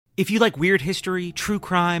If you like weird history, true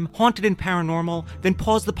crime, haunted and paranormal, then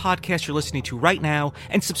pause the podcast you're listening to right now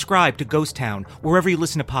and subscribe to Ghost Town wherever you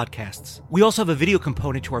listen to podcasts. We also have a video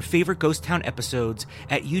component to our favorite Ghost Town episodes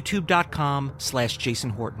at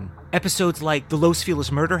youtube.com/Jason Horton. Episodes like The Los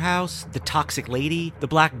Feliz Murder House, The Toxic Lady, The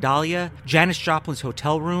Black Dahlia, Janis Joplin's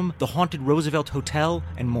Hotel Room, The Haunted Roosevelt Hotel,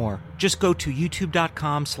 and more. Just go to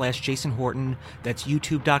youtube.com/Jason Horton. That's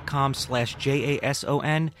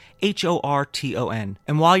youtube.com/JasonHorton.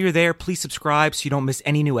 And while you're there, please subscribe so you don't miss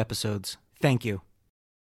any new episodes. Thank you.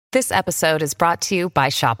 This episode is brought to you by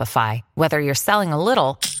Shopify. Whether you're selling a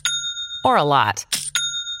little or a lot,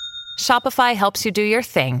 Shopify helps you do your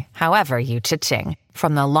thing, however you cha-ching.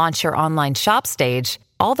 From the launch your online shop stage,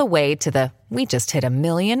 all the way to the we just hit 1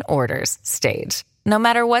 million orders stage. No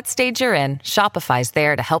matter what stage you're in, Shopify's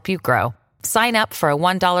there to help you grow. Sign up for a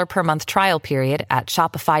 $1 per month trial period at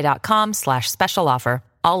shopify.com/special offer,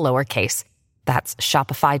 all lowercase. That's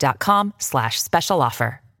shopify.com/special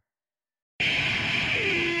offer.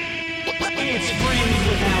 It's friends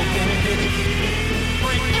without benefit.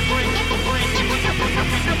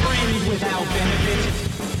 Friends without benefit.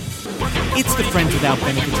 It's the Friends Without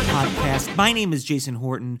Benefits podcast. My name is Jason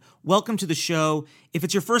Horton. Welcome to the show. If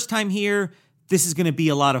it's your first time here, this is going to be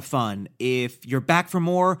a lot of fun. If you're back for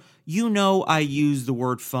more, you know I use the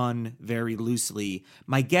word fun very loosely.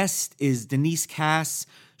 My guest is Denise Cass.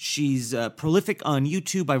 She's prolific on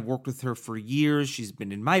YouTube. I've worked with her for years. She's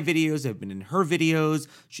been in my videos. I've been in her videos.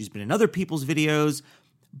 She's been in other people's videos.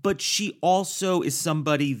 But she also is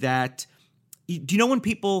somebody that, do you know when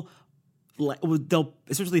people, they'll,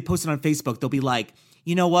 especially they post it on Facebook, they'll be like,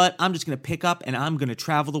 you know what, I'm just going to pick up and I'm going to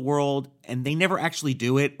travel the world. And they never actually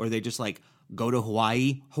do it, or they just like go to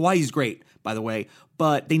Hawaii. Hawaii's great, by the way,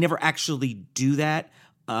 but they never actually do that.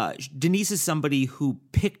 Denise is somebody who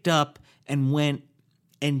picked up and went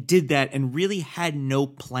and did that and really had no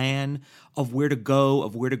plan of where to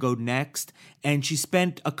go next. And she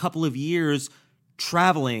spent a couple of years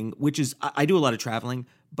traveling, which is, I do a lot of traveling,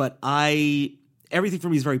 but everything for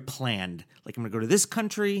me is very planned. Like, I'm going to go to this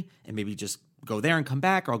country and maybe just go there and come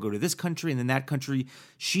back, or I'll go to this country and then that country.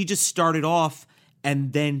 She just started off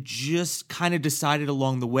and then just kind of decided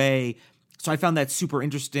along the way. So I found that super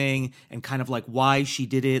interesting, and kind of like why she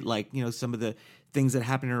did it, like, you know, some of the things that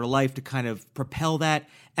happened in her life to kind of propel that.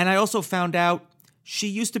 And I also found out she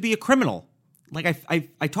used to be a criminal. Like,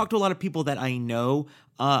 I talk to a lot of people that I know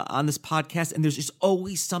on this podcast, and there's just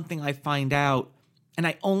always something I find out, and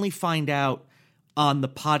I only find out on the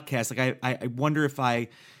podcast. Like, I wonder if I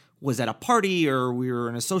was at a party or we were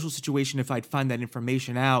in a social situation, if I'd find that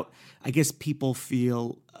information out. I guess people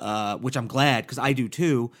feel, which I'm glad, because I do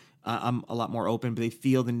too. I'm a lot more open, but they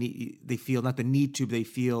feel not the need to, but they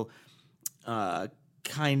feel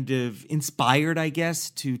kind of inspired, I guess,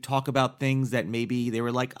 to talk about things that maybe they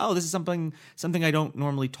were like, oh, this is something I don't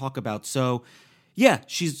normally talk about. So yeah,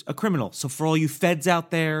 she's a criminal. So for all you feds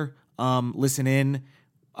out there, listen in.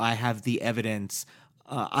 I have the evidence.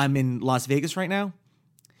 I'm in Las Vegas right now.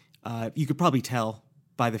 You could probably tell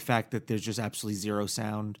by the fact that there's just absolutely zero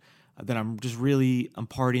sound, that I'm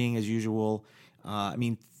partying as usual. I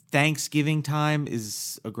mean, Thanksgiving time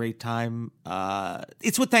is a great time.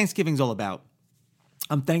 It's what Thanksgiving's all about.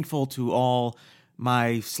 I'm thankful to all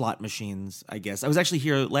my slot machines, I guess. I was actually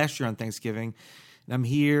here last year on Thanksgiving, and I'm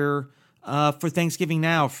here for Thanksgiving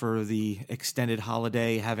now for the extended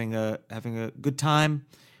holiday, having a good time,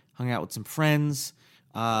 hung out with some friends,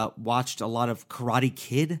 watched a lot of Karate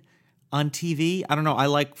Kid on TV. I don't know. I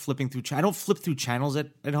like flipping through. I don't flip through channels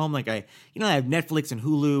at home. Like, I have Netflix and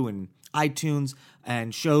Hulu and iTunes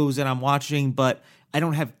and shows that I'm watching, but I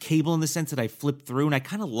don't have cable in the sense that I flip through, and I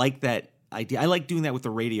kind of like that idea. I like doing that with the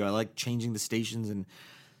radio. I like changing the stations and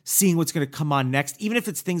seeing what's going to come on next, even if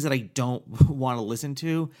it's things that I don't want to listen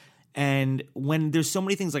to. And when there's so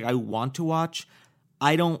many things like I want to watch,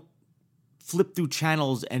 I don't flip through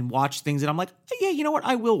channels and watch things that I'm like, oh, yeah, you know what?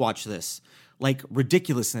 I will watch this. Like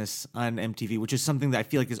Ridiculousness on MTV, which is something that I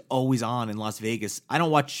feel like is always on in Las Vegas. I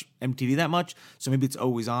don't watch MTV that much, so maybe it's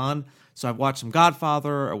always on. So I've watched some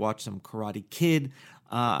Godfather, I watched some Karate Kid,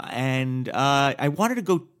 and I wanted to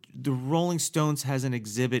go. The Rolling Stones has an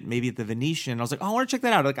exhibit maybe at the Venetian. I was like, oh, I want to check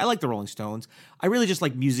that out. Like, I like the Rolling Stones. I really just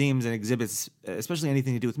like museums and exhibits, especially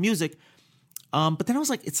anything to do with music. But then I was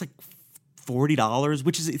like, it's like $40,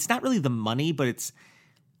 which is, it's not really the money, but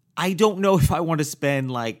I don't know if I want to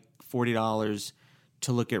spend like $40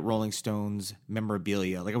 to look at Rolling Stones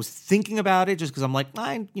memorabilia. Like, I was thinking about it just because I'm like,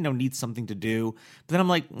 I need something to do. But then I'm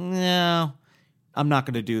like, no, I'm not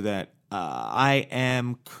going to do that. I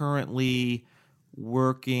am currently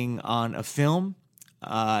working on a film.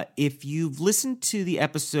 If you've listened to the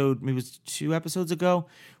episode, maybe it was 2 episodes ago,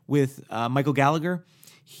 with Michael Gallagher.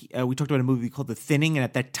 We talked about a movie called The Thinning, and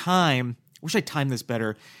at that time, I wish I timed this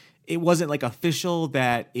better. It wasn't like official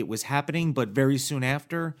that it was happening, but very soon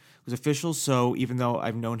after it was official. So even though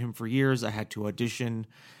I've known him for years, I had to audition.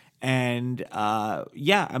 And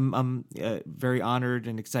I'm very honored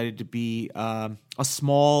and excited to be a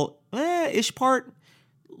small-ish part,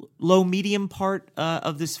 low-medium part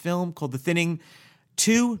of this film called The Thinning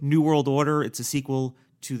 2, New World Order. It's a sequel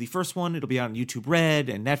to the first one. It'll be on YouTube Red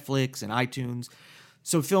and Netflix and iTunes.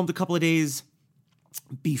 So filmed a couple of days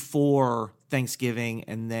before Thanksgiving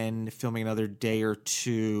and then filming another day or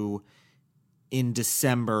two in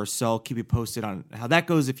December. So I'll keep you posted on how that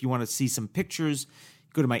goes. If you want to see some pictures,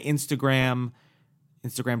 go to my Instagram,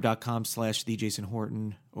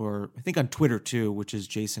 instagram.com/TheJasonHorton, or I think on Twitter too, which is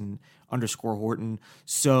Jason_Horton.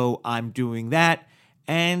 So I'm doing that.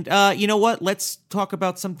 And you know what? Let's talk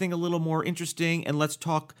about something a little more interesting, and let's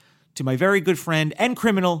talk to my very good friend and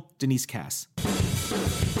criminal, Denise Cass.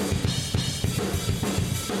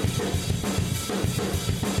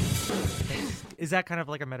 Is that kind of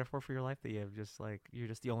like a metaphor for your life, that you have just like, you're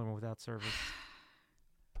just the only one without service?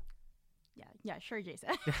 Yeah, sure, Jason.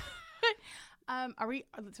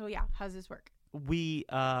 So how's this work? We're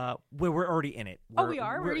already in it. We are? We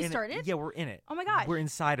already started? Yeah, we're in it. Oh my God. We're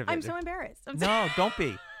inside of it. I'm so embarrassed. No, don't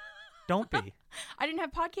be. Don't be. I didn't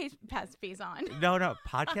have podcast face on. No,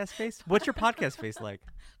 podcast face? What's your podcast face like?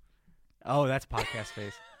 Oh, that's podcast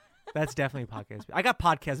face. That's definitely a podcast. I got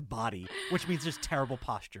podcast body, which means just terrible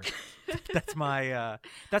posture. That's my.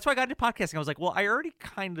 That's why I got into podcasting. I was like, well, I already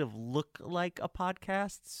kind of look like a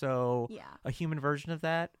podcast, so a human version of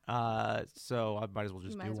that. So I might as well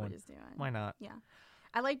just do one. Why not? Yeah,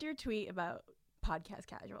 I liked your tweet about podcast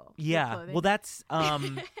casual. Yeah, well, that's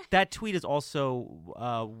that tweet is also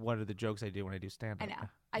one of the jokes I do when I do stand up. I know.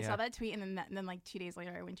 I saw that tweet, and then like 2 days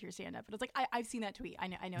later, I went to your stand up, and I was like, I've seen that tweet. I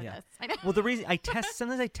know this. I know. Well, the reason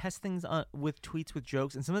sometimes I test things with tweets with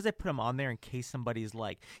jokes, and sometimes I put them on there in case somebody's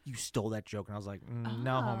like, "You stole that joke," and I was like,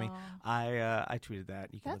 "No, homie, I tweeted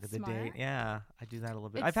that. You can look at the date." Yeah, I do that a little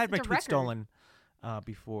bit. I've had my tweets stolen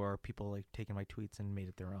before, people like taking my tweets and made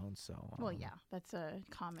it their own. So that's a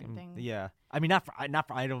common thing. Yeah, I mean, not for I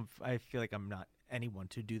feel like I'm not anyone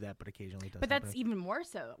to do that, but occasionally it does. But that's even more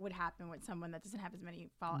so would happen with someone that doesn't have as many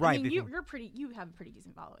followers. Right. I mean, you have a pretty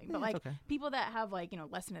decent following, but like people that have like,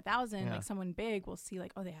 less than 1,000, like someone big will see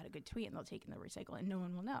like, oh, they had a good tweet, and they'll take it in the recycle, and no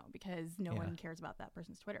one will know because no one cares about that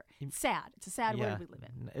person's Twitter. It's sad. It's a sad world we live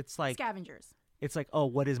in. It's like scavengers. It's like, oh,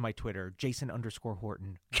 what is my Twitter?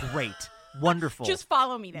 Jason_Horton. Great. Wonderful. Just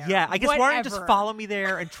follow me there. Yeah, I guess why don't you just follow me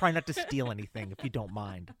there and try not to steal anything if you don't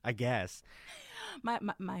mind, I guess.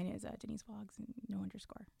 Mine is DeniseVlogs and no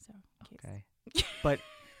underscore. So okay, but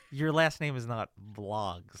your last name is not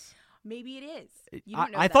Vlogs. Maybe it is. You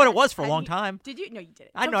don't know I thought it was for a long time. Did you? No, you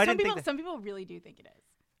didn't. I know. I didn't think that. Some people really do think it is.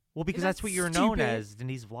 Well, because that's what you're known as,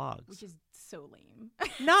 DeniseVlogs, which is so lame.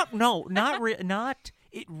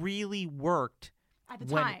 It really worked at the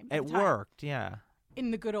time. It worked, yeah.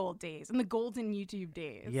 In the good old days, in the golden YouTube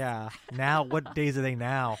days. Yeah. Now, what days are they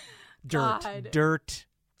now? Dirt.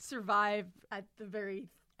 Survive at the very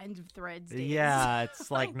end of Threads days. Yeah, it's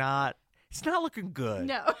like not. It's not looking good.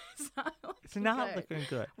 No, it's not. Looking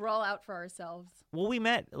good. We're all out for ourselves. Well, we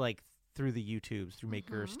met like through the YouTubes, through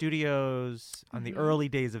Maker Studios, on the early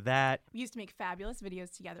days of that. We used to make fabulous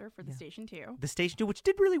videos together for the station too. The station too, which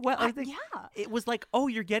did really well. I think it was like, oh,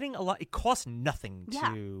 you're getting a lot. It costs nothing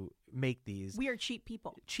to make these. We are cheap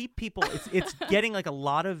people. Cheap people. It's getting like a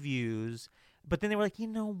lot of views, but then they were like, you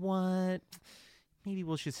know what? Maybe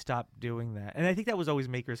we'll just stop doing that. And I think that was always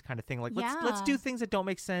Maker's kind of thing. Like, let's do things that don't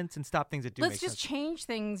make sense and stop things that do make sense. Let's just change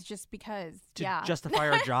things just because. To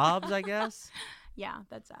justify our jobs, I guess. Yeah,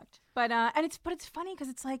 that sucked. But it's funny because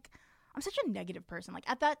it's like I'm such a negative person. Like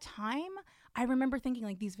at that time, I remember thinking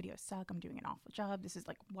like these videos suck. I'm doing an awful job. This is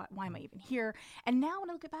like why am I even here? And now when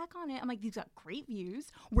I look back on it, I'm like, these got great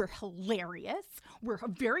views. We're hilarious. We're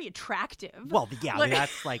very attractive. Well, yeah,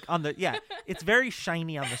 that's like it's very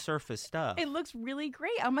shiny on the surface stuff. It looks really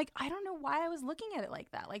great. I'm like, I don't know why I was looking at it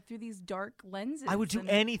like that, like through these dark lenses. I would do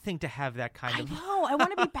anything to have that kind of. I know. I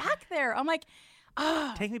want to be back there. I'm like.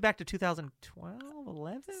 Take me back to 2012,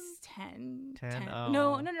 11? 10. Oh.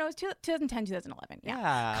 No. It's 2010, 2011.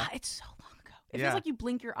 Yeah. God, it's so long ago. It feels like you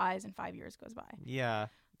blink your eyes and 5 years goes by. Yeah.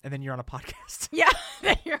 And then you're on a podcast. Yeah.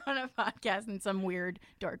 Then you're on a podcast in some weird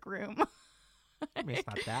dark room. I mean, it's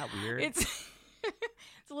not that weird. It's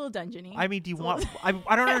a little dungeony. I mean, do you want? I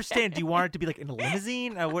don't understand. Do you want it to be like in a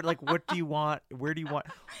limousine? What do you want? Where do you want?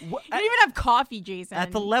 You don't even have coffee, Jason.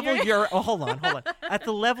 At the level hold on. At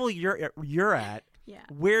the level you're at. Yeah.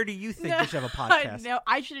 Where do you think we should have a podcast? No,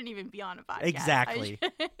 I shouldn't even be on a podcast. Exactly.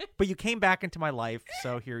 But you came back into my life,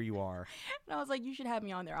 so here you are. And I was like, you should have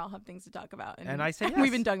me on there. I'll have things to talk about. And I said yes.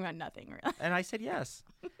 We've been talking about nothing, really. And I said yes.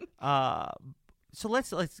 So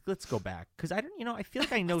let's go back, because I don't, I feel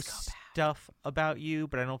like I know stuff about you,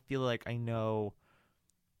 but I don't feel like I know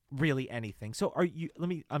really anything. So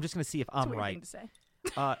I'm just gonna see if I'm right. Thing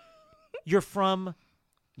to say. You're from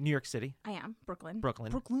New York City. I am. Brooklyn.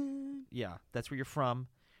 Brooklyn. Yeah, that's where you're from,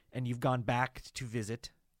 and you've gone back to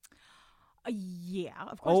visit. Yeah,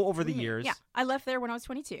 of course. Oh, over the years. Yeah, I left there when I was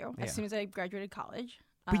 22. As soon as I graduated college.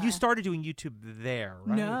 But you started doing YouTube there,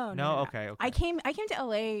 right? No. Okay. I came to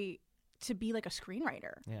LA to be like a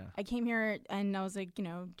screenwriter. Yeah. I came here and I was like,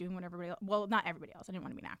 doing what everybody else. Well, not everybody else. I didn't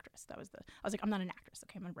want to be an actress. I was like, I'm not an actress.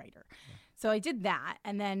 Okay, I'm a writer. Yeah. So I did that,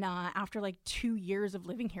 and then after like 2 years of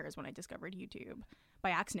living here is when I discovered YouTube by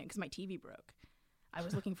accident because my TV broke. I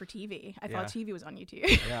was looking for TV. I thought TV was on YouTube.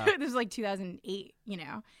 Yeah. This was like 2008,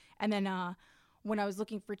 And then when I was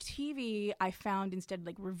looking for TV, I found instead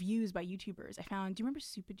like reviews by YouTubers. Do you remember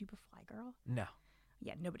Super Duper Fly Girl? No.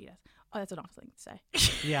 Yeah, nobody does. Oh, that's an awful thing to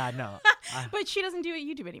say. Yeah, no. But she doesn't do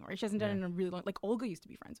YouTube anymore. She hasn't done it in a really long. Like Olga used to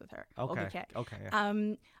be friends with her. Okay. Olga K. Okay. Yeah.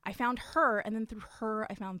 I found her, and then through her,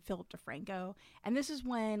 I found Philip DeFranco, and this is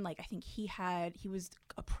when I think he was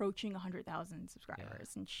approaching 100,000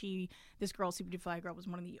 subscribers, and this girl, Super Duper Fly Girl, was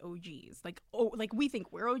one of the OGs. Like we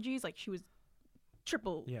think we're OGs, like she was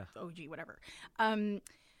triple OG, whatever.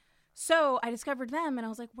 So I discovered them, and I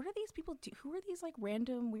was like, what are these people do? Who are these like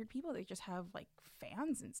random weird people that just have like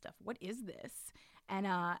fans and stuff? What is this? And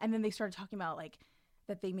then they started talking about like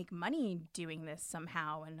that they make money doing this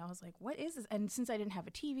somehow, and I was like, what is this? And since I didn't have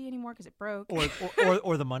a TV anymore because it broke,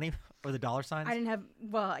 or the money or the dollar signs, I didn't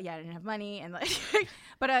have money, and like,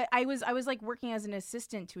 but I was like working as an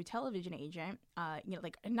assistant to a television agent,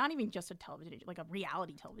 like not even just a television agent, like a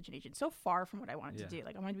reality television agent. So far from what I wanted to do,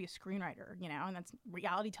 like I wanted to be a screenwriter, and that's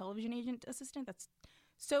reality television agent assistant. That's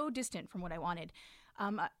so distant from what I wanted.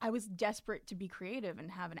 I was desperate to be creative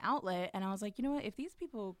and have an outlet, and I was like, you know what? If these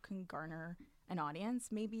people can garner an audience,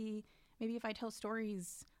 maybe if I tell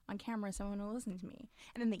stories on camera, someone will listen to me.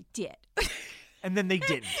 And then they did. And then they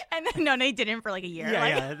didn't. And then no, they didn't for like a year.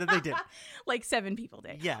 Yeah, they did. Like 7 people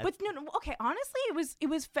did. Yeah. But no, okay. Honestly, it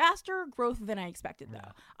was faster growth than I expected,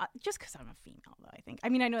 though. Just because I'm a female, though. I think. I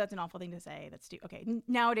mean, I know that's an awful thing to say. Okay.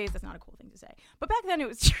 Nowadays, that's not a cool thing to say. But back then, it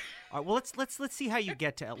was. All right. Well, let's see how you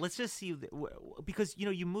get to. Let's just see, because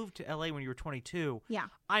you moved to LA when you were 22. Yeah.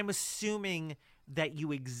 I'm assuming that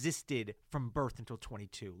you existed from birth until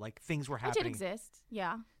 22, like things were happening. I did exist,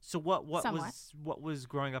 yeah. So what was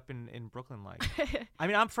growing up in Brooklyn like? I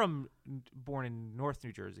mean, I'm born in North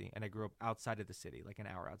New Jersey, and I grew up outside of the city, like an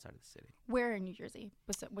hour outside of the city. Where in New Jersey?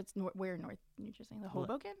 Where in North New Jersey? The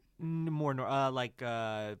Hoboken? More like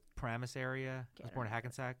Paramus area. I was born in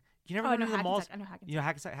Hackensack. You never been to the malls? I know Hackensack. You know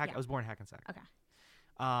Hackensack? Yeah. I was born in Hackensack. Okay.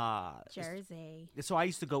 Jersey. So I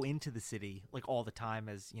used to go into the city like all the time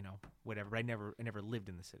as whatever. But I never lived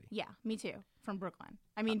in the city. Yeah, me too. From Brooklyn.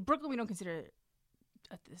 I mean, Brooklyn we don't consider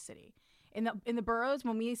the city. In the boroughs,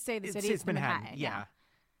 when we say the city, it's Manhattan. Yeah.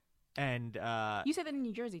 And you said that in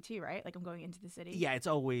New Jersey too, right? Like I'm going into the city. Yeah, it's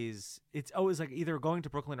always like either going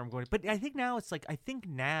to Brooklyn or I'm going. But I think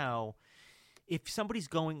now if somebody's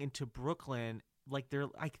going into Brooklyn. Like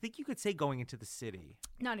I think you could say going into the city.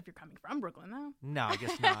 Not if you're coming from Brooklyn, though. No, I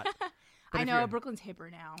guess not. I know Brooklyn's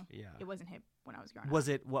hipper now. Yeah, it wasn't hip when I was growing up. Was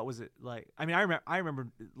it? What was it like? I mean, I remember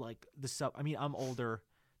like the sub. I mean, I'm older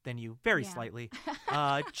than you, very slightly,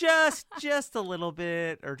 just a little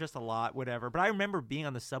bit or just a lot, whatever. But I remember being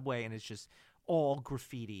on the subway and it's just all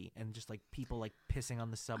graffiti and just like people like pissing on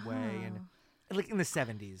the subway and. Like in the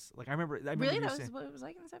 70s. Like I remember really? That was what it was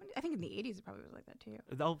like in the 70s? I think in the 80s it probably was like that too.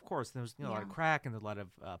 Oh, of course. There was a lot of crack and a lot of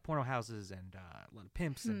porno houses and a lot of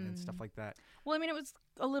pimps and stuff like that. Well, I mean, it was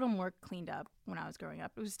a little more cleaned up when I was growing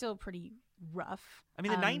up. It was still pretty rough. I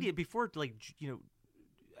mean, the 90s, before, like,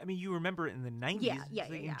 I mean, you remember in the 90s.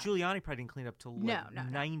 Yeah. Giuliani probably didn't clean up till no.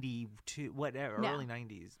 92, whatever, early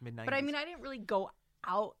 90s, mid-90s. But I mean, I didn't really go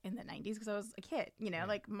out in the 90s because I was a kid,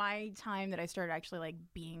 like my time that I started actually like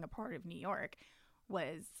being a part of New York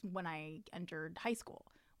was when I entered high school,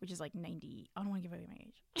 which is like 90. I don't want to give away my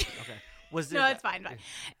age. Okay. Was no, it's fine.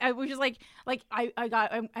 Which is like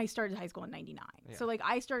I started high school in 99. Yeah. So like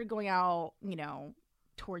I started going out,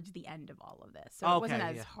 towards the end of all of this. So it wasn't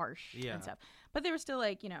as harsh and stuff. But there were still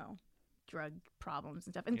like, drug problems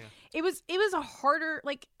and stuff. And it was a harder,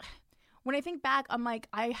 like when I think back, I'm like,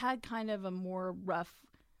 I had kind of a more rough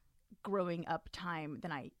growing up time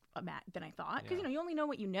than I thought, because you only know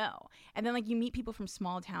what you know, and then like you meet people from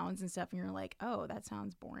small towns and stuff, and you're like, oh, that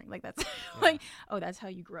sounds boring. Like that's like, oh, that's how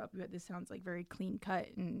you grew up. This sounds like very clean cut,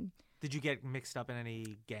 and Did you get mixed up in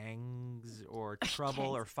any gangs or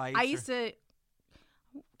trouble or fights? I used to.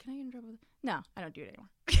 Can I get in trouble? No, I don't do it anymore.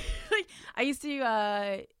 Like, I used to.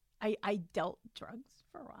 I dealt drugs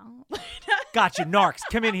for a while. Gotcha, narcs.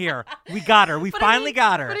 Come in here. We got her. We finally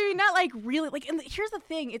got her. But I mean, not like really. Like, and here's the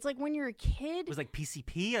thing. It's like when you're a kid. It was like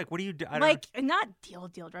PCP. Like, what do you do? Like, not deal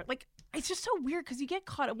drug. Like, it's just so weird because you get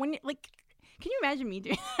caught up when like. Can you imagine me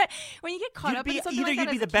doing that? When you get caught up in something either like that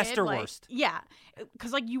you'd be as a the best kid, or like, worst. Yeah,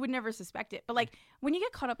 because like you would never suspect it. But like when you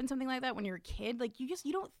get caught up in something like that when you're a kid, like you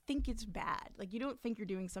don't think it's bad. Like you don't think you're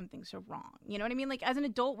doing something so wrong. You know what I mean? Like as an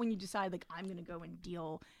adult, when you decide like I'm gonna go and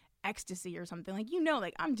deal ecstasy or something, like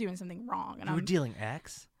like I'm doing something wrong. And you were dealing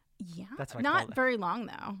X? Yeah, that's what not very long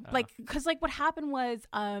though. Like because like what happened was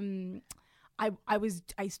I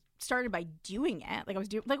started by doing it. Like I was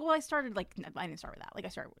doing I started like I didn't start with that. Like I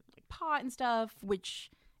started with like pot and stuff, which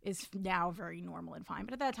is now very normal and fine.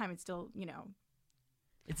 But at that time, it's still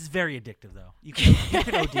It's very addictive though. You can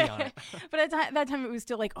OD on it. But at that time, it was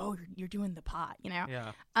still like, oh, you're doing the pot,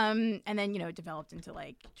 Yeah. And then it developed into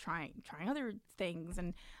like trying other things,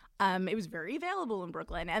 and it was very available in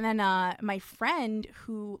Brooklyn. And then my friend,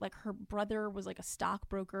 who like her brother was like a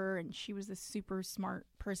stockbroker, and she was this super smart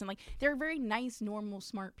person. Like they're very nice, normal,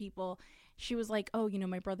 smart people. She was like, oh,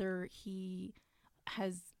 my brother, he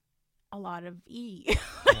has a lot of E.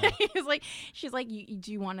 Yeah. She's like,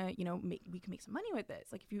 do you want to, we can make some money with this.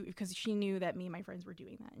 Like because she knew that me and my friends were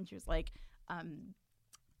doing that. And she was like,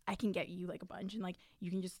 I can get you like a bunch, and like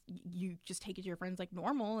you just take it to your friends like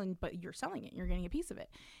normal, but you're selling it, you're getting a piece of it.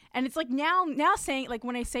 And it's like now saying, like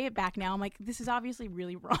when I say it back now, I'm like, this is obviously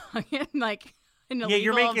really wrong. And like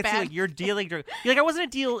you're making it seem like you're dealing drugs. You're like, I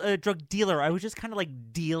wasn't a drug dealer, I was just kind of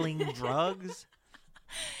like dealing drugs.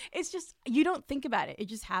 It's just you don't think about it. It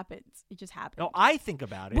just happens. No, I think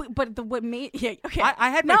about it. But what made okay? I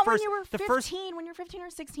had my not first. When you were 15. When you're 15 or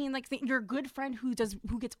 16, like your good friend who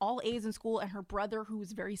gets all A's in school, and her brother who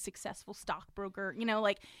is a very successful stockbroker.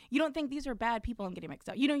 Like you don't think these are bad people. I'm getting mixed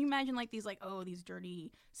up. You imagine like these these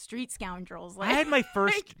dirty street scoundrels. Like, I had my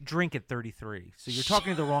first drink at 33, so you're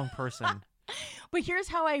talking to the wrong person. But here's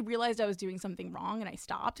how I realized I was doing something wrong, and I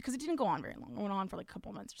stopped because it didn't go on very long. It went on for like a couple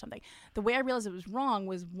of months or something. The way I realized it was wrong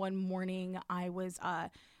was one morning I was I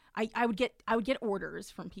would get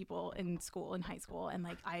orders from people in school, in high school, and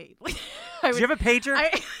like Did you have a pager?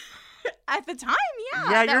 At the time,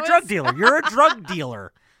 yeah. Yeah, you're a drug dealer. You're a drug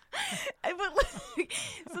dealer.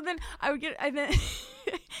 So then I would get, and then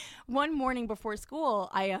one morning before school,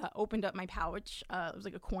 I opened up my pouch. It was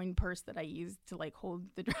like a coin purse that I used to like hold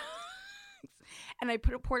the drugs. And I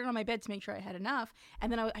poured it on my bed to make sure I had enough. And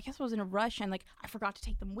then I guess I was in a rush, and like I forgot to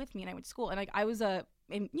take them with me, and I went to school. And like I was I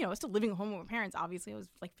was still living at home with my parents. Obviously, I was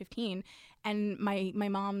like 15, and my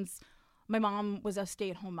mom was a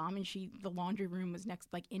stay-at-home mom, and the laundry room was next,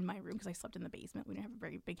 like in my room, because I slept in the basement. We didn't have a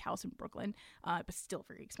very big house in Brooklyn, but still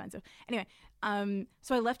very expensive. Anyway,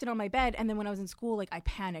 so I left it on my bed, and then when I was in school, like I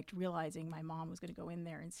panicked, realizing my mom was going to go in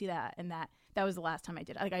there and see that, and that was the last time I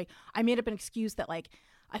did it. Like I made up an excuse that like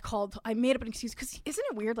I made up an excuse, because isn't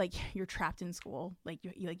it weird, like you're trapped in school, like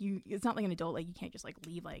you it's not like an adult, like you can't just like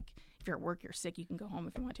leave, like if you're at work, you're sick, you can go home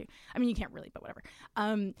if you want to. I mean, you can't really, but whatever.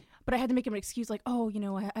 But I had to make up an excuse like, oh,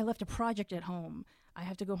 I left a project at home, I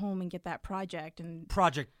have to go home and get that project. And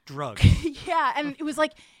Project Drug. Yeah, and it was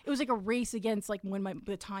like a race against like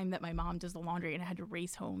the time that my mom does the laundry, and I had to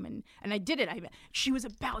race home, and I did it. She was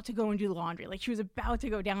about to go and do the laundry, like she was about to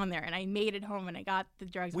go down there, and I made it home, and I got the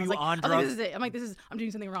drugs. Were you on drugs? This is it. I'm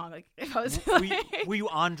doing something wrong. Like if I was, were you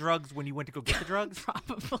on drugs when you went to go get the drugs?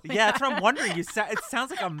 Probably. Yeah, that's what I'm wondering. It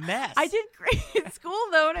sounds like a mess. I did great in school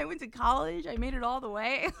though, and I went to college. I made it all the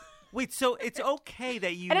way. Wait, so it's okay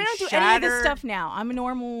that you and I don't do any of this stuff now. I'm a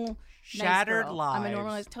normal shattered nice girl. lives. I'm a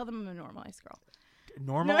normalized. Tell them I'm a normalized girl.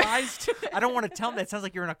 Normalized? I don't want to tell them that. It sounds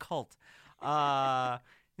like you're in a cult. So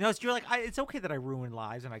you're like, it's okay that I ruined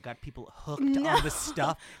lives and I got people hooked on this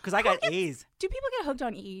stuff because I got A's. Do people get hooked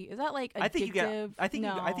on E? Is that like addictive? I think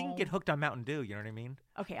you get hooked on Mountain Dew. You know what I mean?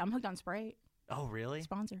 Okay, I'm hooked on Sprite. Oh, really?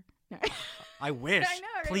 Sponsor. No. I wish. I know,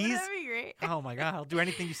 right? Please. That'd be great. Oh my God, I'll do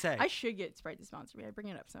anything you say. I should get Sprite to sponsor me. I bring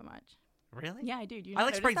it up so much. Really? Yeah, I do. I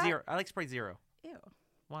like Sprite Zero. I like Sprite Zero. Ew.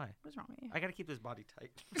 Why? What's wrong with you? I got to keep this body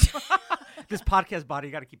tight. This podcast body,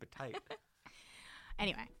 you got to keep it tight.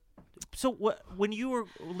 Anyway. So when you were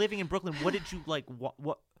living in Brooklyn, what did you like?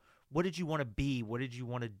 What did you want to be? What did you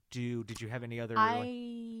want to do? Did you have any other?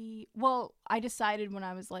 I decided when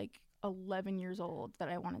I was like 11 years old that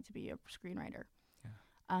I wanted to be a screenwriter.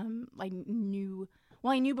 I knew.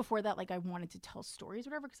 Well, I knew before that, like, I wanted to tell stories or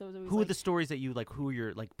whatever, because I was always Who are the stories that you like? Who are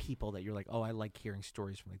your like people that you're like? Oh, I like hearing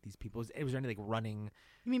stories from like these people. Was there any like running?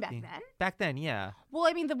 You mean back then? Back then, yeah. Well,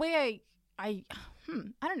 I mean, the way I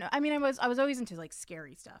don't know. I mean, I was always into like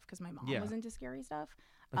scary stuff because my mom was into scary stuff.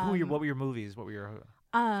 Like, what were your movies? What were your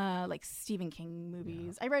like Stephen King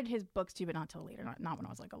movies. I read his books too, but not till later. Not when I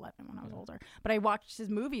was like 11, when I was older. But I watched his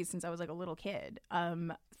movies since I was like a little kid.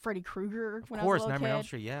 Freddy Krueger when I was a little kid. Nightmare on Elm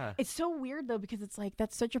Street, yeah. It's so weird though, because it's like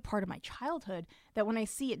that's such a part of my childhood that when I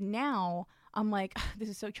see it now, I'm like, this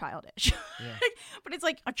is so childish. Yeah. But it's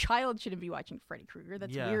like a child shouldn't be watching Freddy Krueger.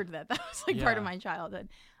 That's weird that was like part of my childhood.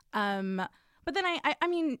 But then I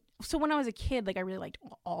mean, so when I was a kid, like I really liked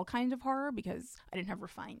all kinds of horror because I didn't have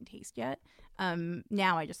refined taste yet.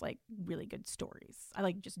 Now I just like really good stories. I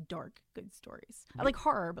like just dark, good stories. I like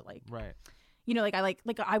horror, but like, you know, like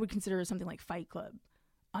I would consider something like Fight Club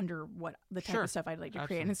under what the type of stuff I'd like to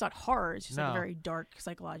create. And it's not horror. It's just like a very dark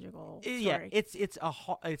psychological story. Yeah, it's a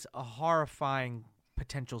horrifying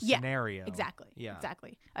potential scenario. Exactly. Yeah.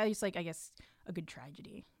 Exactly. I just like, I guess, a good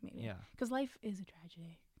tragedy, maybe. Yeah. Because life is a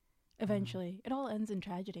tragedy. Eventually, it all ends in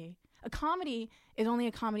tragedy. A comedy is only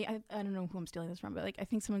a comedy. I don't know who I'm stealing this from, but like I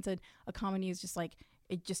think someone said a comedy is just like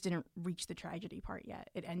it just didn't reach the tragedy part yet.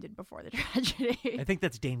 It ended before the tragedy. I think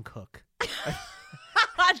that's Dane Cook.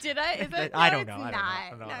 Did I? Is that, I don't know. It's I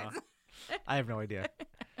don't know. I have no idea.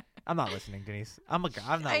 I'm not listening, Denise. I'm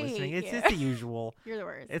not listening. It's the usual. You're the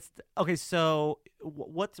worst. Okay. So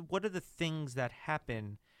what are the things that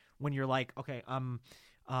happen when you're like, okay, I'm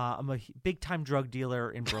a big time drug dealer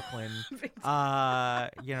in Brooklyn. You know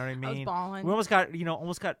what I mean? I was balling. We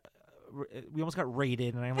almost got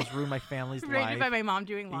raided, and I almost ruined my family's life. Raided by my mom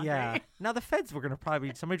doing laundry. Yeah. Now the feds were gonna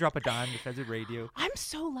probably somebody drop a dime. The feds would raid you. I'm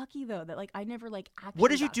so lucky though that like I never like actually.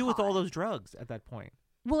 What did you do got with caught. all those drugs at that point?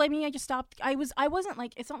 Well, I mean, I just stopped. I wasn't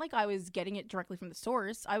like, it's not like I was getting it directly from the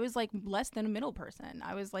source. I was like less than a middle person.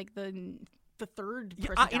 I was like the third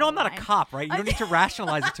person. I'm not a cop, right? You don't need to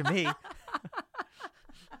rationalize it to me.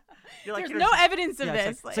 Like, there's no evidence of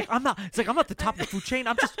this. It's like I'm not the top of the food chain.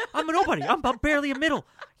 I'm a nobody. I'm barely a middle.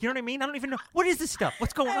 You know what I mean? I don't even know what is this stuff.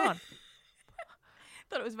 What's going on?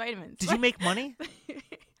 Thought it was vitamins. Did you make money?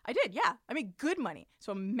 I did. Yeah, I made good money.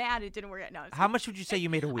 So I'm mad it didn't work out. No. How much would you say you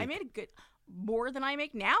made a week? I made more than I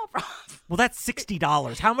make now. Well, that's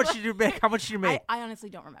 $60. How much did you make? How much did you make? I honestly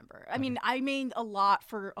don't remember. I mean, I made a lot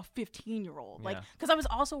for a 15-year-old. Like, because I was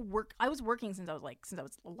also I was working since I was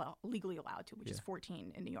legally allowed to, which is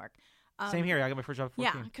 14 in New York. Same here. I got my first job at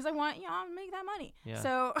 14. Yeah, because I want, I want to make that money. Yeah.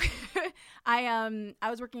 So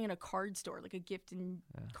I was working in a card store, like a gift and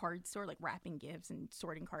card store, like wrapping gifts and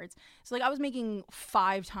sorting cards. So like I was making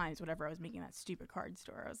 5 times whatever I was making at that stupid card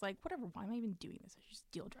store. I was like, whatever, why am I even doing this? I should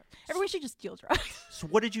just deal drugs. Everyone should just deal drugs. So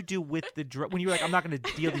what did you do with the drug? When you were like, I'm not going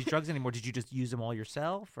to deal these drugs anymore, did you just use them all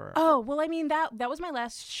yourself? Or? Oh, well, I mean, that was my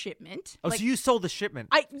last shipment. Oh, so you sold the shipment.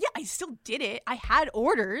 I still did it. I had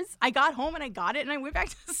orders. I got home and I got it and I went back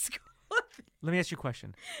to school. Let me ask you a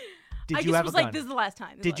question. I just was like, this is the last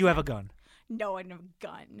time. Did you have a gun? No, I didn't have a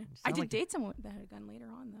gun. I did date someone that had a gun later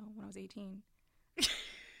on, though, when I was 18.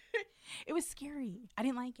 It was scary. I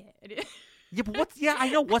didn't like it. Yeah, but I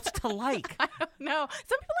know what's to like. I don't know.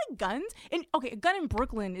 Some people like guns. And okay, a gun in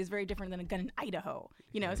Brooklyn is very different than a gun in Idaho.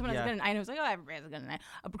 You know, someone has a gun in Idaho. It's like, oh, everybody has a gun in Idaho.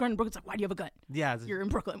 A gun in Brooklyn's like, why do you have a gun? Yeah. You're in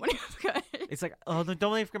Brooklyn. Why do you have a gun? It's like, oh,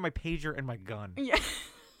 don't let me forget my pager and my gun. Yeah.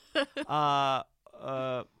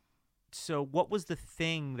 So what was the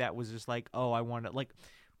thing that was just like, oh, I want to, like,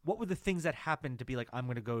 what were the things that happened to be like, I'm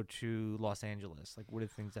going to go to Los Angeles? Like, what are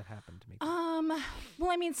the things that happened to me?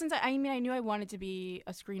 Well, I mean, since I knew I wanted to be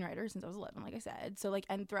a screenwriter since I was 11, like I said. So like,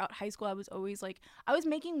 and throughout high school, I was always like, I was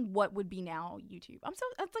making what would be now YouTube. I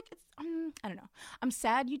don't know. I'm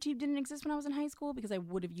sad YouTube didn't exist when I was in high school because I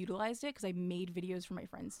would have utilized it because I made videos for my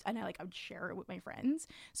friends and I would share it with my friends.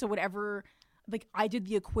 So whatever. Like, I did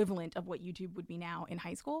the equivalent of what YouTube would be now in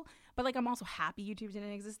high school. But, like, I'm also happy YouTube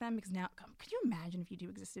didn't exist then because now, could you imagine if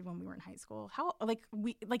YouTube existed when we were in high school? How,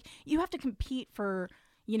 you have to compete for,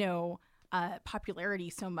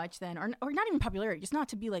 popularity so much then. Or not even popularity, just not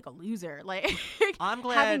to be, like, a loser. Like, I'm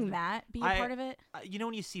glad having that be a part of it. You know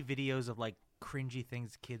when you see videos of, like, cringy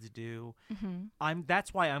things kids do,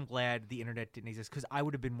 that's why I'm glad the internet didn't exist, because I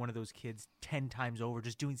would have been one of those kids 10 times over,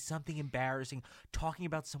 just doing something embarrassing, talking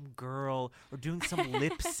about some girl or doing some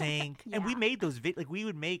lip sync. And we made those we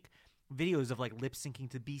would make videos of like lip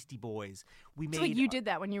syncing to Beastie Boys. So like you did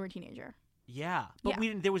that when you were a teenager. Yeah, but we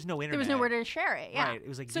didn't. There was no internet. There was nowhere to share it. Yeah, right. It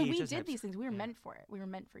was like so VHS we did these things. We were meant for it. We were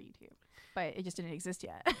meant for YouTube, but it just didn't exist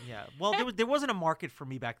yet. Yeah. Well, there wasn't a market for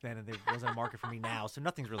me back then, and there wasn't a market for me now. So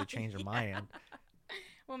nothing's really changed on my end.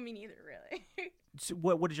 Well, me neither, really. So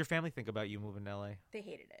what did your family think about you moving to LA? They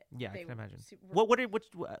hated it. Yeah, They I can imagine. were What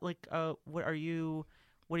are you?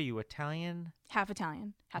 What are you, Italian? half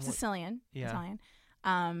Italian, half What- Sicilian. Yeah. Italian.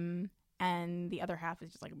 And the other half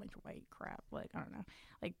is just like a bunch of white crap. Like, I don't know,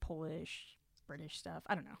 like Polish, British stuff.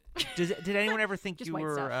 I don't know. Did anyone ever think Just you white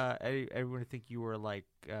were? stuff. Everyone think you were like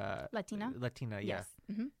Latina? Latina, yeah, Yes.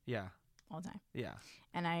 Mm-hmm. yeah, All the time. yeah.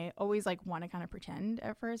 And I always like want to kind of pretend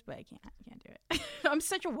at first, but I can't do it. I'm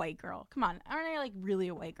such a white girl. Come on, aren't I like really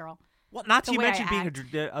a white girl? Well, not The to way I mention being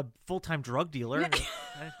act. a full-time drug dealer,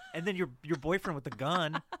 and then your boyfriend with the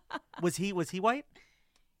gun. Was he white?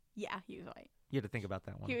 Yeah, he was white. You had to think about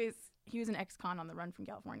that one. He was an ex-con on the run from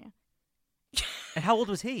California. And how old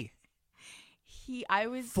was he? I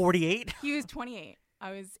was 48. He was 28.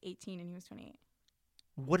 I was 18 and he was 28.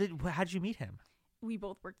 How did you meet him? We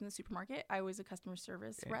both worked in the supermarket. I was a customer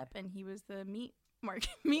service Yeah. rep, and he was the meat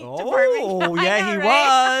department. Oh, guy. yeah, I he know,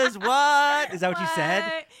 right? was. What? Is that what you said?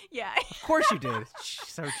 What? Yeah. Of course you did.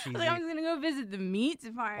 So cheesy. Like, I was gonna go visit the meat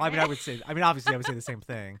department. Well, obviously, I would say the same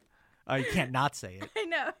thing. You can't not say it. I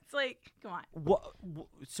know. It's like, come on.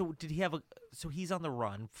 So did he have so he's on the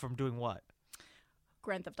run from doing what?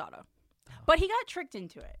 Grand Theft Auto. But he got tricked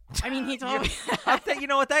into it. I mean, he told me. You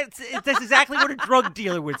know what? That's exactly what a drug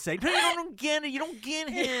dealer would say. No, you don't get it. You don't get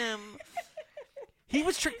him. He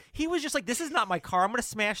was He was just like, this is not my car. I'm gonna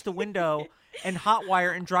smash the window and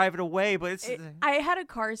hotwire and drive it away. But I had a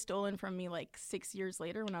car stolen from me like 6 years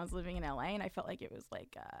later when I was living in LA, and I felt like it was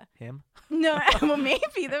like him. no, well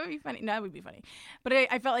maybe that would be funny. No, that would be funny. But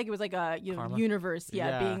I felt like it was like a Karma? universe,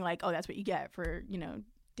 Yeah. being like, oh, that's what you get for dating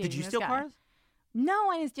Did you this steal guy. cars? No,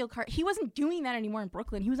 I didn't steal cars. He wasn't doing that anymore in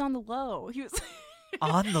Brooklyn. He was on the low. He was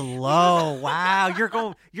On the low. Wow,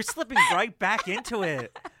 you're slipping right back into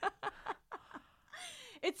it.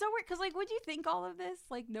 It's so weird because like, would you think all of this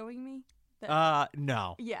like knowing me?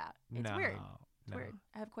 No. Yeah, it's No, weird. It's no. weird.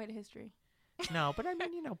 I have quite a history. No, but I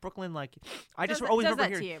mean, Brooklyn, like, I just Does always that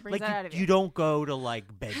remember to hearing, you, brings like, that out of you you. don't go to, like,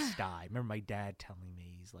 Bed-Stuy. I remember my dad telling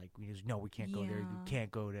me, he's like, no, we can't go there. You Yeah.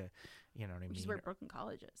 can't go to, you know what I mean? Which is where Brooklyn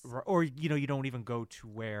College is. Or, you don't even go to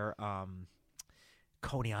where,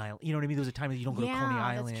 Coney Island. You know what I mean? There was a time that you don't go to Coney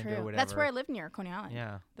Island that's true. or whatever. That's where I lived near Coney Island.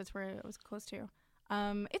 Yeah. That's where I was close to.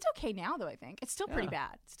 It's okay now though. I think it's still pretty Yeah.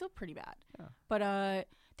 bad. It's still pretty bad. Yeah. But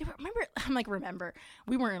remember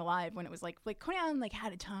we weren't alive when it was like Coney Island like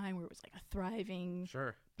had a time where it was like a thriving,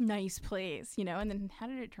 Sure. nice place, and then how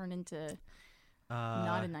did it turn into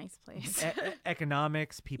not a nice place?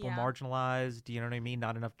 Economics, people Yeah. marginalized, you know what I mean?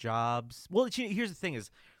 Not enough jobs. Well, here's the thing is,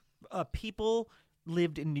 people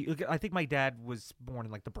lived in I think my dad was born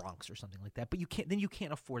in like the Bronx or something like that, but you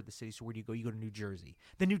can't afford the city, so where do you go? You go to New Jersey.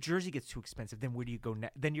 Then New Jersey gets too expensive. Then where do you go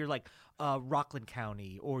then you're like Rockland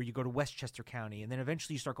County, or you go to Westchester County, and then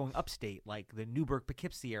eventually you start going upstate, like the Newburgh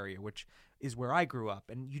Poughkeepsie area, which is where I grew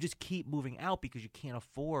up, and you just keep moving out because you can't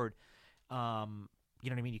afford you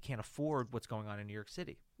know what I mean? You can't afford what's going on in New York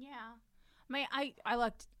City. Yeah, I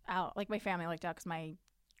lucked out. Like my family lucked out because my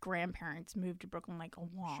grandparents moved to Brooklyn like a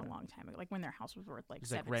long time ago. Like when their house was worth like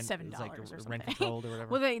It's $7 like $7 like or something. rent controlled or whatever.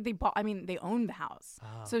 Well, they bought. I mean, they owned the house,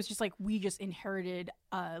 Oh. so it's just like we just inherited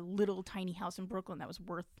a little tiny house in Brooklyn that was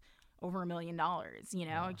worth over $1 million.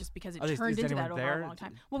 Just because it Is turned into anyone that over there? a long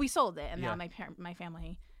time. Well, we sold it, and Yeah. now my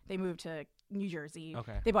family they moved to New Jersey.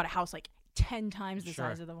 Okay. They bought a house like 10 times the Sure.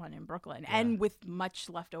 size of the one in Brooklyn, Yeah. and with much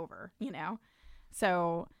left over.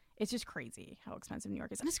 So. It's just crazy how expensive New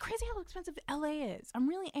York is. And it's crazy how expensive LA is. I'm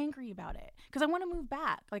really angry about it because I want to move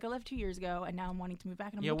back. Like I left 2 years ago and now I'm wanting to move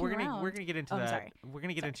back. And I'm Yeah, looking we're around. gonna get into Oh, I'm that. sorry. We're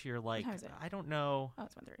gonna get into your like. How is it? I don't know. Oh,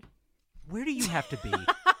 it's 1:30. Where do you have to be?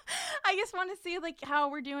 I just want to see like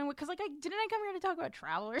how we're doing because like didn't I come here to talk about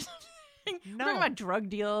travel or something? No. We're talking about drug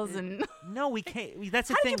deals and No, we can't. That's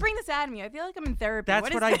the how thing. did you bring this at me? I feel like I'm in therapy. That's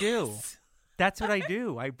what is I do. this? That's what I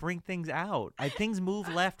do. I bring things out. Things move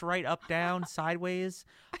left, right, up, down, sideways.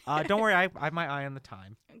 Don't worry, I have my eye on the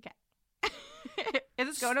time. Okay. Is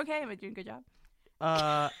this going okay? Am I doing a good job?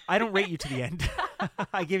 I don't rate you to the end.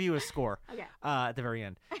 I give you a score. Okay. At the very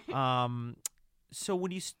end. So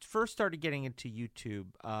when you first started getting into YouTube,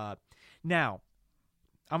 now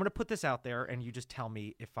I'm going to put this out there, and you just tell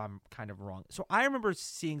me if I'm kind of wrong. So I remember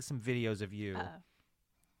seeing some videos of you,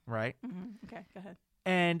 right? Okay, go ahead.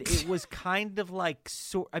 And it was kind of like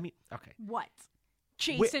okay. What?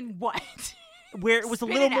 Jason, what? Where it was a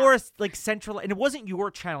Spit little it more out. like central, and it wasn't your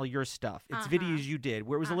channel, your stuff. It's videos you did,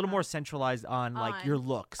 where it was a little more centralized on like your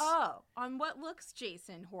looks, Oh, on what looks,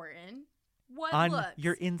 Jason Horton? What on looks?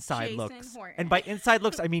 your inside Jason looks. Horton. And by inside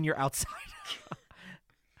looks, I mean your outside.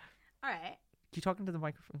 All right. you talking to the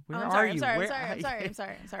microphone? Where I'm are sorry, you? I'm sorry, Where- I'm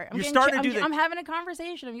sorry. I'm You're getting starting to do that. I'm having a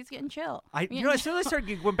conversation. I'm just getting chill. As soon as I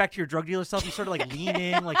started going back to your drug dealer stuff, you started like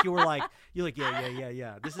leaning, like you're like,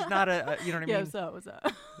 yeah. This is not a you know what I mean? Yeah, what's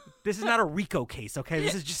up? This is not a RICO case, okay?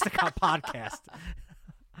 This is just a podcast.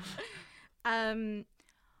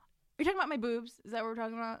 You're talking about my boobs? Is that what we're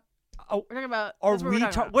talking about? Oh, We're talking about. are that's what we? we're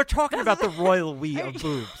talking about. We're talking about the royal we of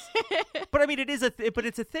boobs. But I mean, it is but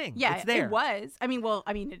it's a thing. Yeah, it's there. it was. I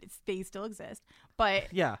mean, they still exist,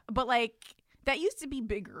 but Yeah. but like that used to be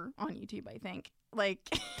bigger on YouTube. I think. Like,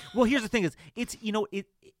 Well, here's the thing: it's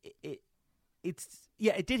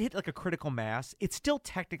it did hit like a critical mass. It's still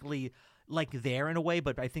technically like there in a way,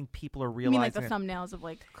 but I think people are I realizing. mean, like the thumbnails of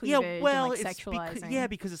like cleavage and like sexualizing.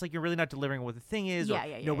 Because it's like you're really not delivering what the thing is, Yeah, or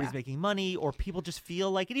yeah, nobody's yeah. making money, or people just feel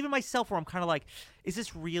like, and even myself, where I'm kind of like, is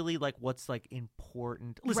this really like what's like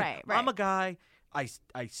important? Listen, Right. I'm a guy. I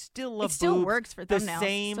still love It still boobs works for the thumbnails.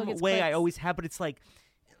 same Still gets way I clicks. always have, but it's like,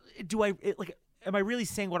 am I really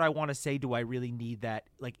saying what I want to say? Do I really need that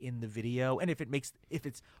like in the video? And if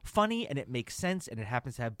it's funny and it makes sense and it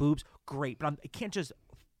happens to have boobs, great. But I can't just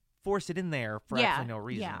force it in there for absolutely no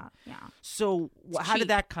reason. Yeah. So how did cheap.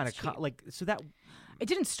 that kind of It's cheap. that? It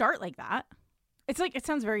didn't start like that. It's like it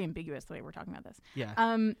sounds very ambiguous the way we're talking about this. Yeah.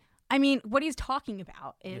 I mean, what he's talking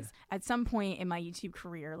about is at some point in my YouTube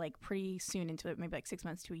career, like pretty soon into it, maybe like 6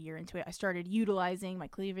 months to a year into it, I started utilizing my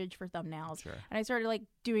cleavage for thumbnails. Sure. And I started like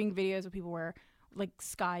doing videos with people where like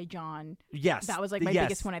Sky John. Yes. That was like my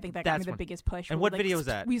biggest one. I think that got me the biggest push. And where what we, video was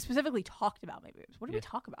that? We specifically talked about my boobs. What did we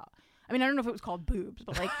talk about? I mean, I don't know if it was called boobs,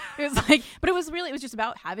 but like it was like, but it was just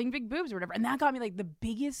about having big boobs or whatever. And that got me like the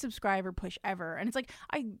biggest subscriber push ever. And it's like,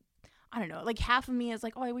 I don't know, like half of me is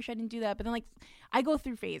like, oh, I wish I didn't do that. But then like I go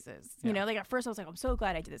through phases, you know, like at first I was like, I'm so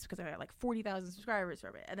glad I did this because I got like 40,000 subscribers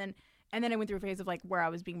from it. And then I went through a phase of like where I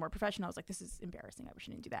was being more professional. I was like, this is embarrassing. I wish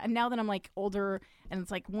I didn't do that. And now that I'm like older and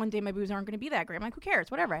it's like one day my boobs aren't going to be that great. I'm like, who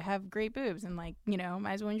cares? Whatever. I have great boobs and like, you know,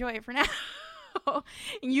 might as well enjoy it for now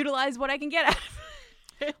and utilize what I can get out of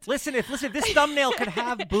it. Listen, if this thumbnail could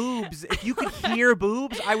have boobs, if you could hear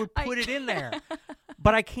boobs, I would put it in there.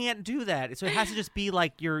 But I can't do that. So it has to just be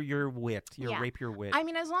like your wit, rape your wit. I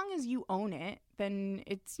mean, as long as you own it, then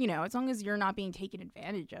it's, you know, as long as you're not being taken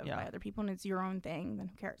advantage of by other people and it's your own thing, then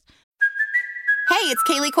who cares? Hey, it's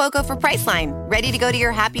Kaylee Cuoco for Priceline. Ready to go to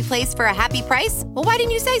your happy place for a happy price? Well, why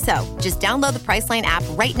didn't you say so? Just download the Priceline app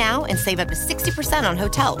right now and save up to 60% on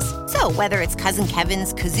hotels. So whether it's Cousin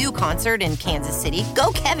Kevin's Kazoo Concert in Kansas City,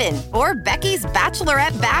 go Kevin, or Becky's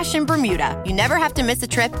Bachelorette Bash in Bermuda, you never have to miss a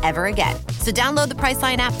trip ever again. So download the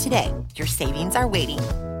Priceline app today. Your savings are waiting.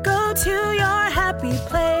 Go to your happy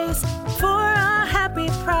place for a happy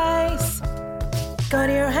price. Go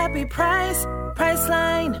to your happy price,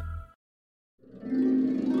 Priceline.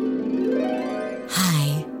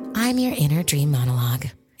 Hi, I'm your inner dream monologue,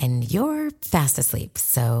 and you're fast asleep,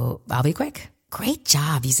 so I'll be quick. Great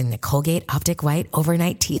job using the Colgate Optic White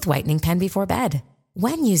Overnight Teeth Whitening Pen before bed.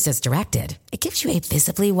 When used as directed, it gives you a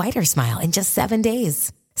visibly whiter smile in just 7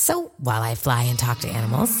 days. So while I fly and talk to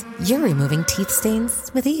animals, you're removing teeth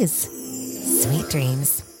stains with ease. Sweet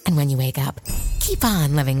dreams. And when you wake up, keep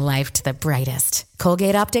on living life to the brightest.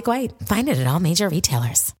 Colgate Optic White. Find it at all major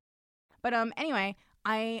retailers. But anyway,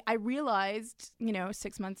 I realized, you know,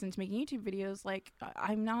 6 months into making YouTube videos, like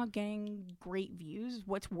I'm not getting great views.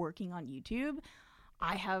 What's working on YouTube?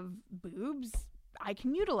 I have boobs. I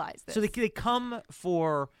can utilize this. So they come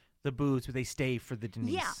for the boobs, but they stay for the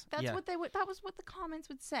Denise. Yeah, that's what they would. That was what the comments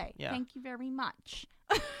would say. Yeah. Thank you very much.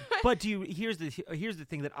 But here's the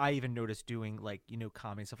thing that I even noticed doing, like, you know,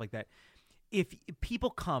 comments, stuff like that. If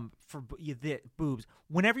people come for the boobs,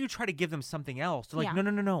 whenever you try to give them something else, they're like,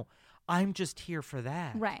 no, I'm just here for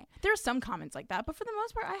that. Right. There are some comments like that, but for the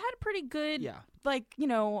most part, I had a pretty good, like, you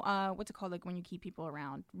know, what's it called? Like when you keep people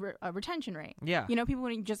around, retention rate. Yeah. You know, people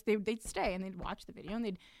would just, they'd stay and they'd watch the video and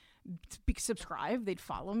they'd subscribe, they'd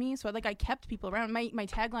follow me. So like I kept people around. My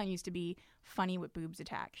tagline used to be funny with boobs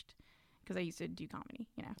attached because I used to do comedy,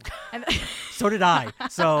 you know. And So did I.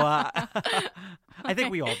 So I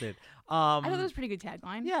think we all did. I thought that was a pretty good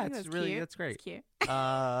tagline. Yeah, I think it's really, cute. that's great. It's cute.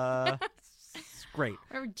 It's great.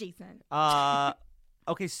 Or Jason.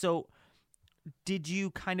 Okay, so did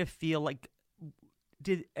you kind of feel like,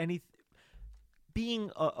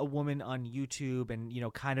 being a woman on YouTube and, you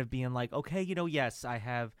know, kind of being like, okay, you know, yes, I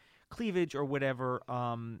have cleavage or whatever,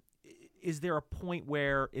 is there a point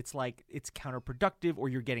where it's like it's counterproductive or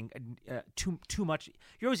you're getting too much?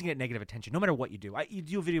 You're always going to get negative attention no matter what you do. You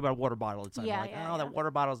do a video about a water bottle. It's like, that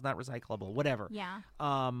water bottle is not recyclable, whatever. Yeah.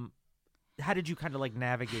 how did you kind of like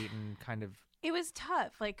navigate and kind of? It was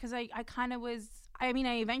tough, like, because I kind of was. I mean,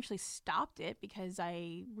 I eventually stopped it because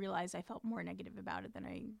I realized I felt more negative about it than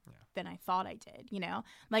I thought I did. You know,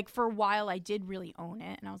 like for a while I did really own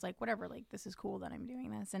it, and I was like, whatever, like this is cool that I'm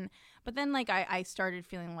doing this. But then like I started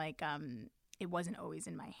feeling like it wasn't always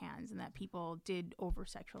in my hands, and that people did over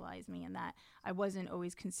sexualize me, and that I wasn't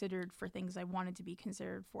always considered for things I wanted to be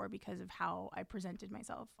considered for because of how I presented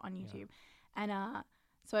myself on YouTube, and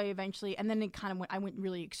so I eventually, and then it kind of I went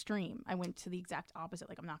really extreme. I went to the exact opposite.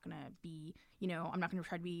 Like, I'm not going to be, I'm not going to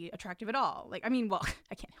try to be attractive at all. Like, I mean, well,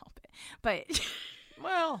 I can't help it, but.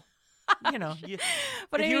 Well. But if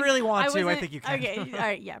I you mean, really want to, I think you can. Okay, all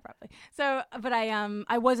right, yeah, probably. So, but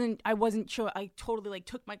I wasn't sure. I totally like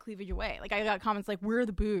took my cleavage away. Like I got comments like, "Where are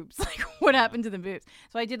the boobs? Like, what happened to the boobs?"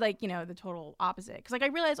 So I did like the total opposite. Because like I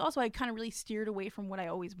realized also I kind of really steered away from what I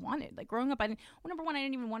always wanted. Like growing up, number one, I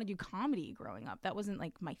didn't even want to do comedy growing up. That wasn't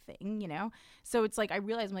like my thing, So it's like I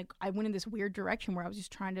realized like I went in this weird direction where I was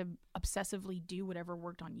just trying to obsessively do whatever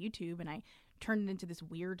worked on YouTube, and I turned it into this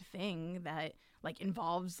weird thing that like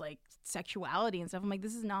involves like sexuality and stuff. I'm like,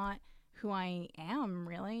 this is not who I am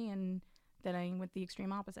really, and then I went the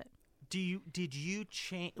extreme opposite. Did you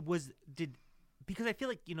change? Because I feel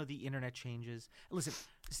like the internet changes. Listen,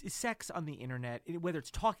 sex on the internet, whether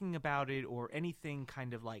it's talking about it or anything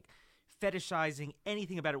kind of like fetishizing,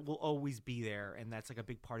 anything about it will always be there, and that's like a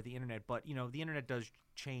big part of the internet. But the internet does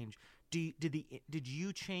change. Did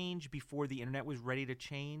you change before the internet was ready to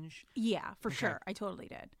change? Yeah, for sure. I totally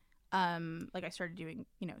did. Like I started doing,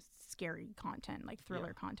 scary content, like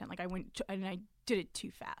thriller content. Like and I did it too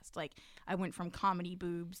fast. Like I went from comedy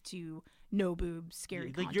boobs to no boobs,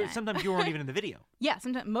 scary content. Sometimes you weren't even in the video. Yeah,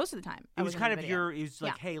 sometimes, most of the time. It was kind of it was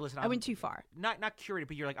like, hey, listen, I went too far. Not curated,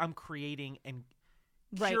 but you're like, I'm creating and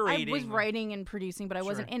right. curating. I was writing and producing, but I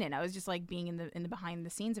wasn't in it. I was just like being in the behind the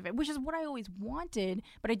scenes of it, which is what I always wanted,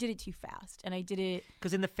 but I did it too fast, and I did it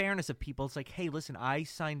because in the fairness of people, it's like, hey, listen, I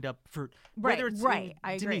signed up for whether it's I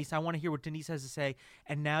Denise. agree. I want to hear what Denise has to say,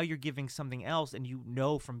 and now you're giving something else, and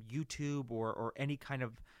from YouTube or any kind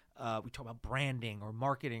of we talk about branding or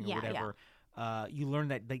marketing or whatever. You learn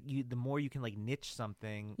that like the more you can like niche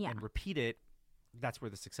something and repeat it, that's where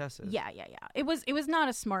the success is. Yeah. It was not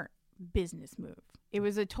a smart business move. It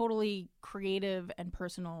was a totally creative and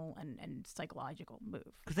personal and psychological move.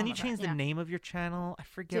 Because then you changed the name of your channel. I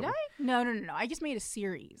forget. Did I? No. I just made a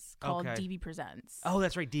series called DV Presents. Oh,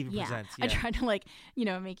 that's right, DV Presents. Yeah. I tried to like,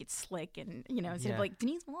 make it slick and, instead of like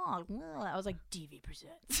DeniseVlogs, I was like DV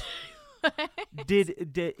Presents.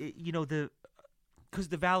 Because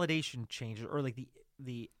the validation changes, or like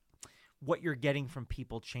the what you're getting from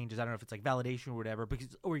people changes. I don't know if it's like validation or whatever,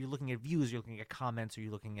 or you're looking at views, you're looking at comments, or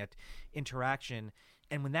you're looking at interaction.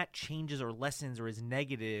 And when that changes or lessens or is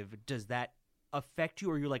negative, does that affect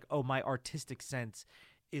you? Or you're like, oh, my artistic sense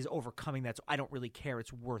is overcoming that, so I don't really care.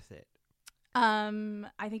 It's worth it.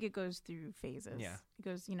 I think it goes through phases. Yeah. It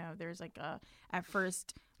goes, there's like at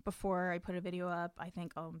first, before I put a video up, I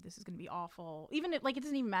think, oh, this is going to be awful. Even if, like, it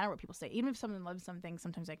doesn't even matter what people say. Even if someone loves something,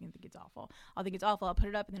 sometimes I can think it's awful. I'll think it's awful. I'll put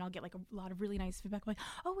it up, and then I'll get like a lot of really nice feedback. I'm like,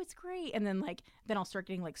 oh, it's great. And then then I'll start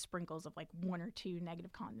getting like sprinkles of like one or two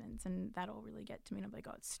negative comments, and that'll really get to me. And I'm like,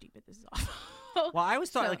 oh, it's stupid. This is awful. Well, I always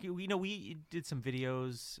thought we did some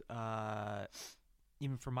videos.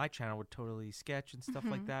 Even for my channel, would totally sketch and stuff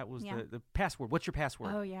like that. Was the password? What's your password?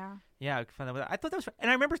 Oh yeah. Yeah, I found that. I thought that was fun. And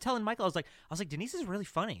I remember telling Michael, I was like, Denise is really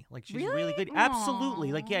funny. Like she's really good.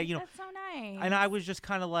 Absolutely. Like that's so nice. And I was just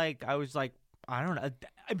kind of like, I don't know,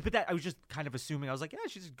 but that I was just kind of assuming. I was like, yeah,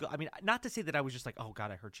 she's good. I mean, not to say that I was just like, oh God,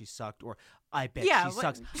 I heard she sucked, or I bet she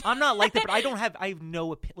sucks. I'm not like that, but I have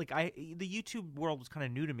no opinion. The YouTube world was kind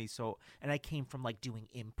of new to me, so, and I came from like doing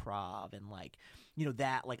improv and like,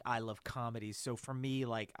 that, like, I love comedy. So for me,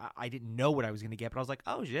 like, I didn't know what I was going to get, but I was like,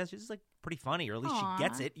 oh, she's just like pretty funny, or at least she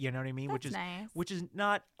gets it. You know what I mean? That's nice. Which is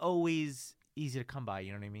not always easy to come by.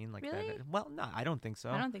 You know what I mean? Like really? that. Well, no, I don't think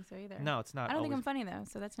so. I don't think so either. No, it's not. I don't think I'm funny though,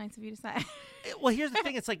 so that's nice of you to say. Well, here's the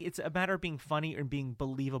thing: it's like it's a matter of being funny and being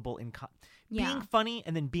believable in being funny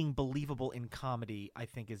and then being believable in comedy. I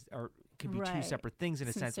think could be two separate things in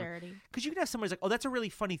a sense. Because you can have somebody who's like, oh, that's a really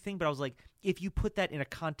funny thing, but I was like, if you put that in a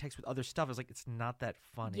context with other stuff, I was like, it's not that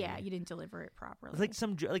funny. Yeah, you didn't deliver it properly. Like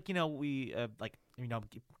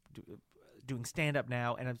doing stand-up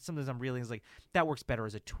now, and sometimes I'm realizing like that works better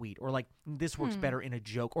as a tweet, or like this works better in a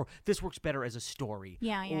joke, or this works better as a story,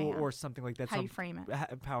 or something like that. How you frame it.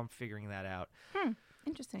 How I'm figuring that out.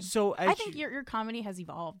 Interesting. So I think your comedy has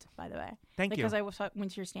evolved, by the way. Thank you. Because I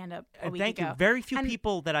went to your stand-up a week thank ago. you. Very few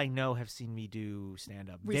people that I know have seen me do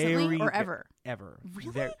stand-up. Recently or ever? Ever.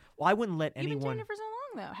 Really? Well, I wouldn't let anyone. You've been doing it for so long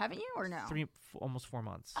though, haven't you, or no? Almost 4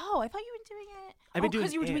 months. Oh, I thought you were doing it. I've been doing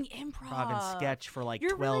because you were doing improv and sketch for like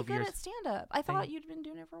You're 12 really years. good at stand-up. I thought you'd been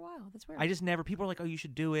doing it for a while. That's weird. I just never. People are like, "Oh, you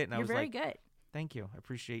should do it," and I You're was very like, good. "Thank you, I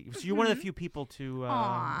appreciate you." So you're one of the few people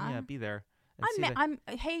to be there.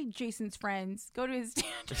 Hey, Jason's friends, go to his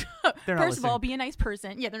stand-up. They're not First of all, listening. be a nice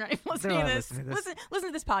person. Yeah, they're not even listening to this. Listen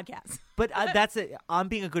to this podcast. But that's it. I'm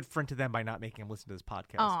being a good friend to them by not making them listen to this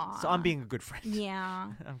podcast. So I'm being a good friend.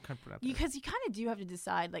 Yeah. I'm kind of put out there. Because you kind of do have to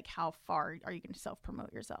decide, like, how far are you going to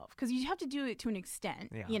self-promote yourself? Because you have to do it to an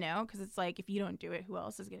extent, you know? Because it's like, if you don't do it, who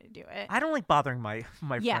else is going to do it? I don't like bothering my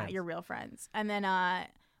friends. Yeah, your real friends. And then,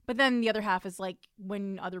 but then the other half is like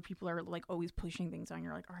when other people are like always pushing things on,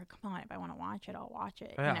 you're like, all right, come on, if I want to watch it, I'll watch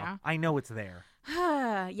it. Yeah, You know? I know it's there.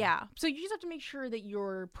 Yeah. So you just have to make sure that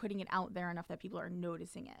you're putting it out there enough that people are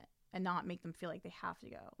noticing it and not make them feel like they have to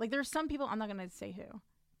go. Like there's some people, I'm not going to say who,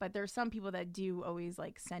 but there's some people that do always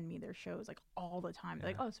like send me their shows like all the time. They're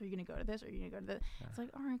like, oh, so you're going to go to this or you're going to go to this? Yeah. It's like,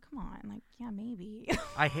 all right, come on. Like, yeah, maybe.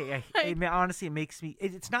 Honestly, it makes me,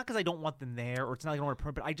 it's not because I don't want them there or it's not like I don't want to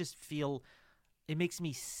promote, but I just feel it makes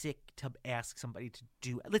me sick to ask somebody to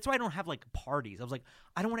do. That's why I don't have like parties. I was like,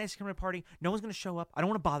 I don't want to ask you to come to a party. No one's going to show up. I don't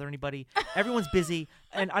want to bother anybody. Everyone's busy,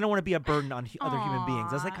 and I don't want to be a burden on other human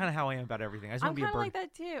beings. That's like kind of how I am about everything. I just want to be a burden. I'm kind of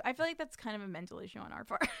like that too. I feel like that's kind of a mental issue on our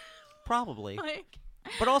part. Probably. Like,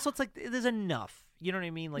 but also, it's like there's enough. You know what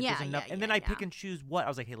I mean? Like there's enough, and then I yeah. pick and choose what. I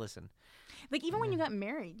was like, hey, listen. Like even when you got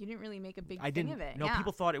married, you didn't really make a big thing of it. No,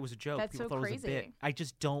 people thought it was a joke. That's people so thought crazy. It was a bit. I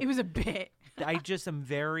just don't. It was a bit. I just am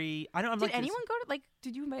very. I don't. I'm did like anyone go to like?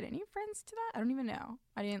 Did you invite any friends to that? I don't even know.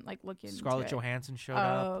 I didn't like look into Scarlett it. Johansson showed Oh,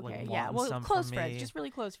 up. okay, Like, yeah. Well, some close from friends, me. just really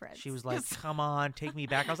close friends. She was like, "Come on, take me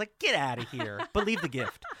back." I was like, "Get out of here!" But leave the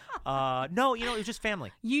gift. No, it was just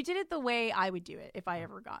family. You did it the way I would do it if I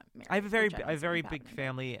ever got married. I have a very big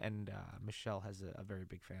family, and Michelle has a very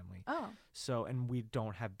big family. Oh, so and we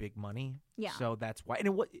don't have big money. Yeah. So that's why.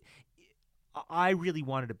 And I really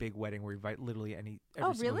wanted a big wedding where we invite literally every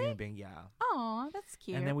single human being. Yeah. Oh, that's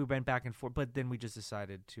cute. And then we went back and forth, but then we just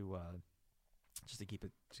decided to keep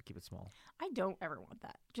it small. I don't ever want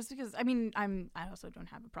that. Just because I also don't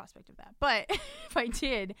have a prospect of that. But if I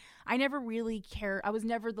did, I never really cared. I was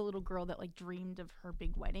never the little girl that like dreamed of her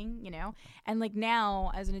big wedding, you know? And like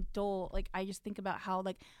now as an adult, like I just think about how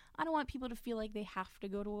like I don't want people to feel like they have to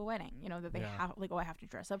go to a wedding, you know, that they have like, oh, I have to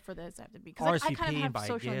dress up for this, I have to be, because I kind of have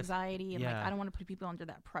social anxiety and like I don't want to put people under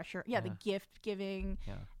that pressure. The gift giving,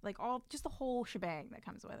 like just the whole shebang that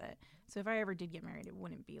comes with it. So if I ever did get married, it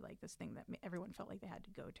wouldn't be like this thing that everyone felt like they had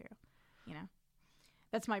to go to, you know.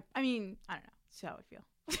 That's I don't know. That's how I feel.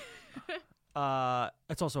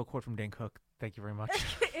 It's also a quote from Dane Cook. Thank you very much.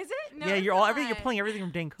 Is it? No, yeah, you're pulling everything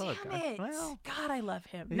from Dane Cook. Damn it. Well, God, I love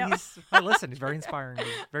him. No. Listen, he's very inspiring. He's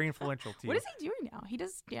very influential to you. What is he doing now? He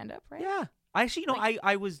does stand up, right? Yeah. Actually, like,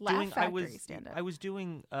 I was doing stand-up. I was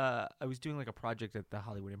doing like a project at the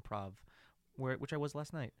Hollywood Improv which I was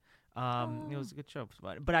last night. It was a good show.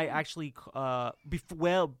 But I actually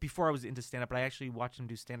before I was into stand up, but I actually watched him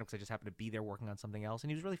do stand up because I just happened to be there working on something else,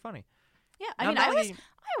 and he was really funny. Yeah, I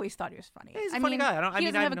always thought he was funny. He's a funny guy. He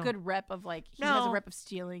doesn't have a good rep of like has a rep of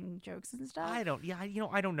stealing jokes and stuff. I don't. Yeah,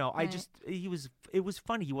 I don't know. Right. It was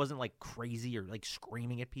funny. He wasn't like crazy or like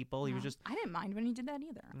screaming at people. He was just. I didn't mind when he did that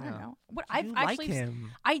either. No. I don't know. What I've like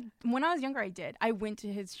him. When I was younger, I did. I went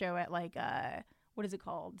to his show at like what is it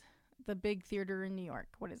called? The big theater in New York.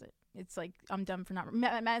 What is it? It's like I'm dumb for not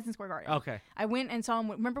Madison Square Garden. Okay. I went and saw him.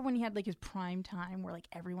 Remember when he had like his prime time where like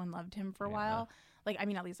everyone loved him for a while? Like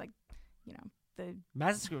at least like the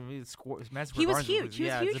Madison Square he was Garden huge. He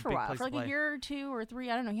was huge for a while, for like a year or 2 or 3.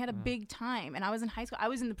 I don't know. He had a big time, and I was in high school. I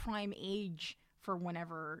was in the prime age for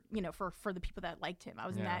whenever for the people that liked him. I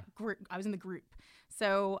was in that group. I was in the group.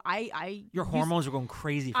 So your hormones were going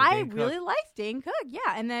crazy. For I Dane Cook. really liked Dane Cook.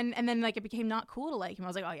 Yeah, and then like it became not cool to like him. I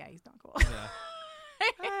was like, oh yeah, he's not cool. Yeah.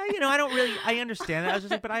 I don't really. I understand that. I was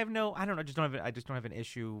just like, but I don't know. I just don't have an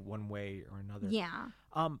issue one way or another. Yeah.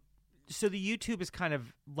 So the YouTube is kind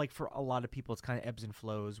of like for a lot of people, it's kind of ebbs and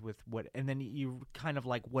flows with what, and then you kind of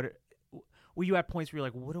like were you at points where you're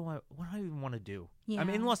like, what do I even want to do? Yeah. I'm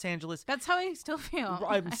in Los Angeles. That's how I still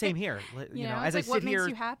feel. Same here. You know, as like, I sit what here, makes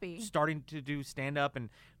you happy? starting to do stand up and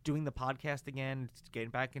doing the podcast again, getting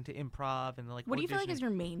back into improv and like. What do you feel like is your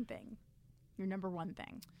main thing? Your number one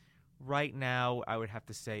thing? Right now, I would have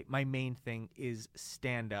to say my main thing is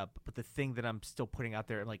stand-up, but the thing that I'm still putting out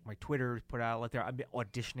there, like my Twitter put out there, I'm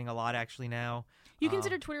auditioning a lot actually now. You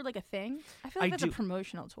consider Twitter like a thing? I feel like that's a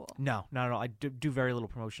promotional tool. No, not at all. I do very little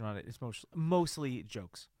promotion on it. It's mostly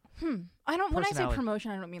jokes. I don't. When I say promotion,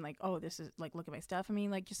 I don't mean like, oh, this is like, look at my stuff. I mean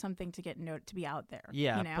like just something to get to be out there.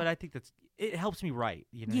 Yeah, you know? but I think it helps me write.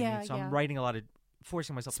 You know, yeah, what I mean? So I'm writing a lot of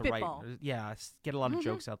forcing myself Spitball. to write. Yeah, get a lot of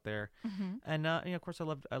jokes out there. And of course,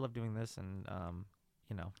 I love doing this, and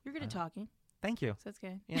You're good at talking, thank you. so that's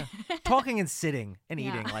good. Yeah, talking and sitting and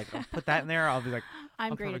Yeah. eating. Like, I'll put that in there. I'll be like,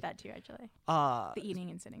 I'm I'll great probably- at that too, actually. The eating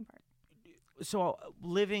and sitting part. So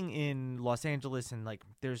living in Los Angeles, and like,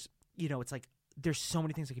 there's it's like there's so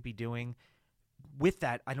many things I could be doing. With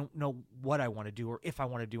that, I don't know what I want to do or if I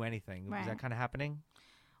want to do anything. Is that Right. kind of happening?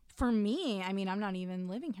 For me, I mean, I'm not even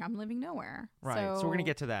living here. I'm living nowhere. Right. So we're gonna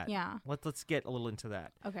get to that. Yeah. Let's get a little into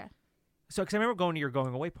that. Okay. So, because I remember going to your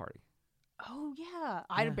going away party. Oh yeah,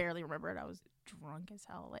 I Yeah. barely remember it. I was drunk as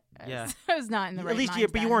hell. Like, Yeah. I was not in the right At least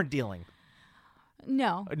mind but you then. weren't dealing.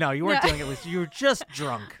 No. No, you weren't No. dealing. At least you were just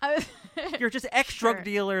drunk. I was- You're just ex-drug Sure.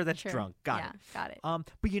 dealer that's Sure. drunk. Got Yeah, it. got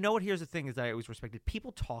it. But you know what? Here's the thing: is that I always respected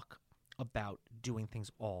people talk about doing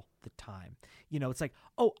things all the time. It's like,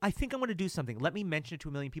 oh, I think I'm going to do something. Let me mention it to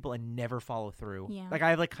a million people and never follow through. Yeah. Like, I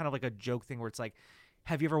have like kind of like a joke thing where it's like,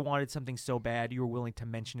 have you ever wanted something so bad you were willing to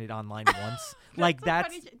mention it online once? Like so that's.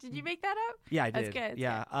 funny. Did you make that up? Yeah, I That's did. good, that's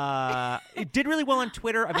Yeah, it did really well on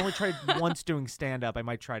Twitter. I've only tried once doing stand up. I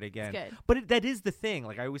might try it again. It's good. But that is the thing.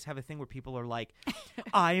 Like, I always have a thing where people are like,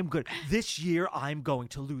 "I am good. This year, I'm going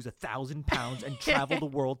to lose 1,000 pounds and travel the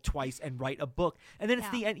world twice and write a book." And then it's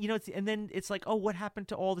the end. And then it's like, "Oh, what happened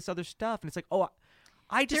to all this other stuff?" And it's like, "Oh,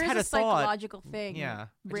 I just There had is a a thought." psychological thing Yeah.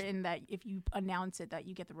 written that if you announce it, that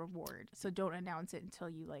you get the reward. So don't announce it until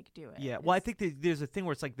you do it. Yeah, well, I think there's a thing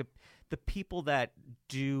where it's like the people that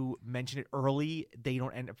do mention it early, they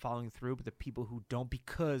don't end up following through, but the people who don't,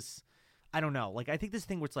 because I don't know, like, I think this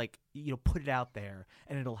thing where it's like, put it out there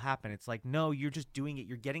and it'll happen. It's like, no, you're just doing it.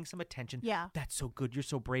 You're getting some attention. Yeah. That's so good. You're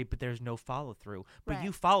so brave, but there's no follow through. But Right.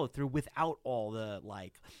 you follow through without all the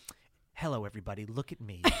like, hello, everybody, look at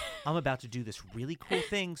me. I'm about to do this really cool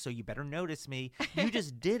thing, so you better notice me. You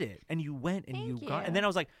just did it, and you went, and Thank got. you. And then I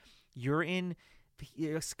was like, you're in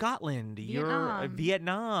Scotland. You're Vietnam.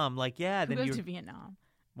 Vietnam. Like, yeah. Who then goes you're to Vietnam?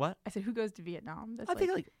 what? I said, who goes to Vietnam? That's I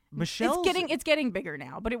think like Michelle's it's getting bigger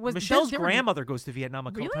now, but it was Michelle's there were- grandmother goes to Vietnam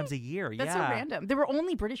a couple Really? times a year. That's yeah. so random. There were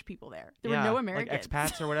only British people there. There Yeah, were no Americans. like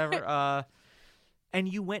expats or whatever. And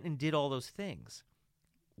you went and did all those things.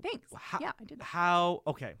 Thanks. How, Yeah, I did that. How?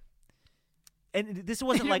 Okay. And this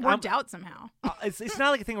wasn't like it worked out somehow. it's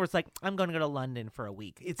not like a thing where it's like, I'm going to go to London for a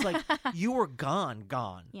week. It's like you were gone.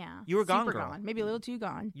 Yeah. You were Gone super Girl. gone. Maybe a little too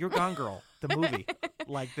gone. You're Gone Girl, the movie,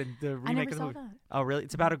 like the remake I never of the saw movie. that. Oh, really?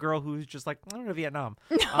 It's about a girl who's just like, I'm going to Vietnam,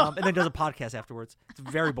 and then does a podcast afterwards. It's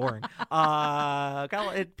very boring.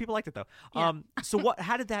 People liked it though. Yeah. So what?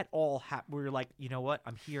 How did that all happen? Where you're like, you know what?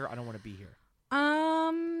 I'm here. I don't want to be here.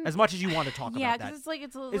 As As much as you want to talk yeah, about that. because it's like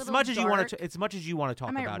it's a little As much as you want dark. to. As much as you want to talk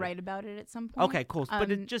I might about write it. about it at some point. Okay, cool. But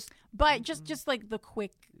it just. But just like the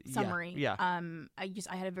quick Yeah, summary. yeah.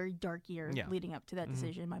 I had a very dark year Yeah. leading up to that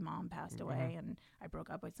decision. My mom passed away, and I broke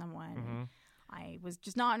up with someone. Mm-hmm. And I was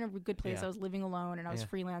just not in a good place. Yeah. I was living alone, and I was Yeah.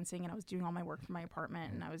 freelancing, and I was doing all my work from my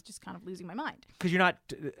apartment, and I was just kind of losing my mind. Because you're not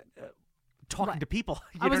talking Right. to people.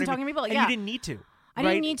 You I know wasn't what talking to people, and yeah. you didn't need to. I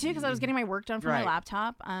right? didn't need to because I was getting my work done from Right. my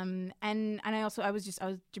laptop. And I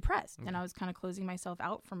was depressed, and I was kind of closing myself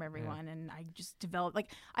out from everyone. And I just developed, like,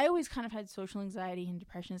 I always kind of had social anxiety and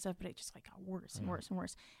depression and stuff, but it just like got worse and worse and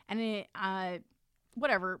worse. And it,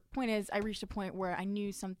 whatever. Point is, I reached a point where I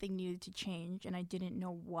knew something needed to change, and I didn't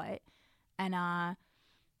know what. And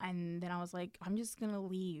then I was like, I'm just gonna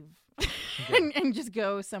leave and just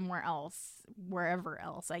go somewhere else, wherever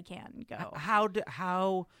else I can go.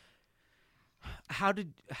 How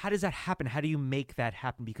does that happen? How do you make that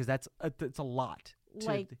happen? Because it's a lot.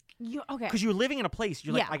 Okay. Because you're living in a place.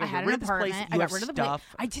 You're like, I got had rid an of this place. apartment. You I have got rid of the place. stuff.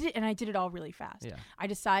 I did it, and I did it all really fast. Yeah. I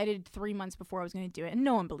decided 3 months before I was going to do it, and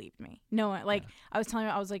no one believed me. No one, like, I was telling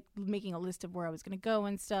you, I was like making a list of where I was going to go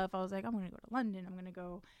and stuff. I was like, I'm going to go to London. I'm going to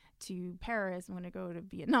go to Paris. I'm going to go to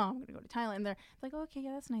Vietnam. I'm going to go to Thailand. And they're like, oh, okay,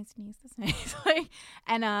 yeah, that's nice, Denise. That's nice. Like,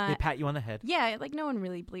 and They pat you on the head. yeah, like no one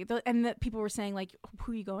really believed. And the people were saying like,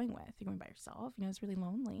 who are you going with? You're going by yourself? You know, it's really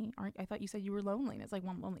lonely. I thought you said you were lonely. And it's like,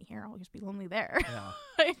 well, I'm lonely here. I'll just be lonely there. Yeah.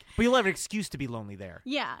 Like, But you'll have an excuse to be lonely there.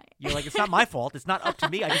 yeah. You're like, it's not my fault. It's not up to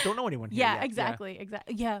me. I just don't know anyone here Yeah, yet. exactly.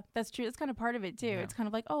 Yeah, that's true. That's kind of part of it too. Yeah. It's kind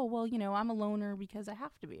of like, oh, well, you know, I'm a loner because I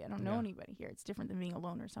have to be. I don't know Yeah. anybody here. It's different than being a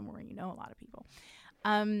loner somewhere where you know a lot of people.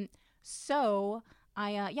 So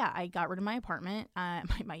I got rid of my apartment. My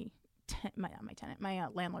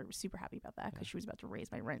landlord was super happy about that because she was about to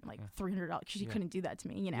raise my rent like $300 because she couldn't do that to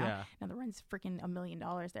me, you know. Yeah. Now the rent's freaking $1 million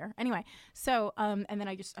there. Anyway, so and then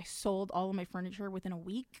I sold all of my furniture within a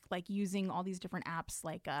week, like using all these different apps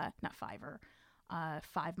like not Fiverr,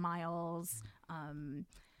 5 Miles,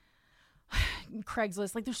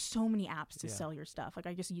 Craigslist. Like, there's so many apps to sell your stuff. Like,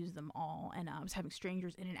 I just use them all, and I was having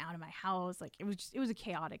strangers in and out of my house. Like, it was a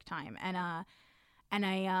chaotic time, and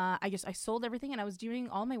I sold everything, and I was doing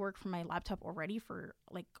all my work from my laptop already for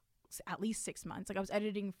like at least 6 months. Like, I was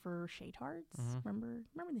editing for Shaytards. Remember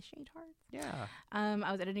the Shaytards? Yeah.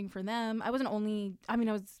 I was editing for them. I was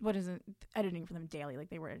editing for them daily. Like,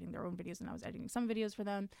 they were editing their own videos, and I was editing some videos for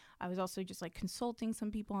them. I was also just like consulting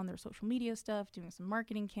some people on their social media stuff, doing some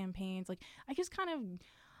marketing campaigns. Like, I just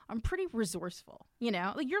I'm pretty resourcul, you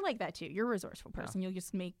know? Like, you're like that too. You're a resourceful person. Yeah.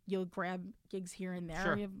 You'll grab gigs here and there.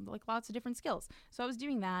 Sure. You have like lots of different skills. So I was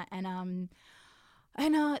doing that, and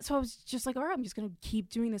so I was just like, all right, I'm just going to keep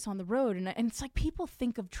doing this on the road. And it's like, people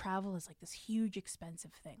think of travel as like this huge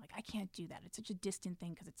expensive thing. Like, I can't do that. It's such a distant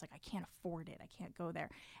thing because it's like, I can't afford it. I can't go there.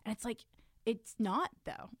 And it's like, it's not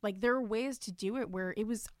though. Like, there are ways to do it where it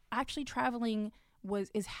was actually traveling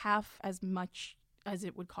is half as much as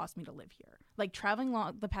it would cost me to live here. Like, traveling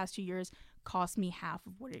the past 2 years cost me half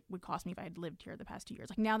of what it would cost me if I had lived here the past 2 years.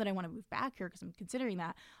 Like, now that I want to move back here because I'm considering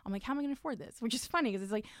that, I'm like, how am I going to afford this? Which is funny because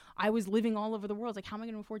it's like, I was living all over the world. It's like, how am I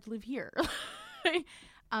going to afford to live here? But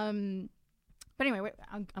anyway, wait,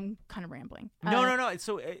 I'm kind of rambling. No.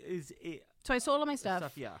 So I sold all my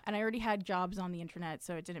stuff, yeah. And I already had jobs on the internet,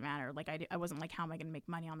 so it didn't matter. Like, I wasn't like, how am I going to make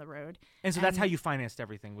money on the road? And so that's how you financed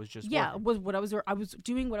everything, was just working. Was what I was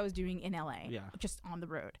doing what I was doing in LA, just on the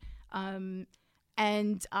road.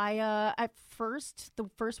 And I at first, the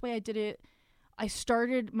first way I did it,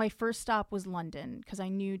 my first stop was London because I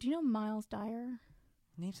knew. Do you know Miles Dyer?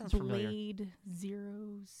 Name sounds familiar. Blade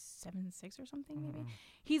 076 or something, maybe.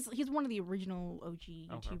 He's one of the original OG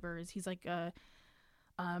YouTubers. He's like a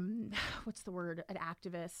what's the word? An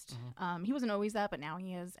activist. He wasn't always that, but now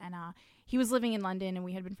he is. And he was living in London, and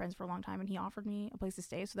we had been friends for a long time. And he offered me a place to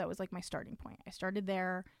stay, so that was like my starting point. I started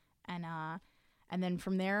there, and then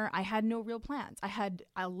from there, I had no real plans. I had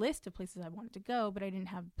a list of places I wanted to go, but I didn't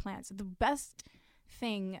have plans. So the best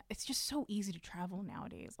thing, it's just so easy to travel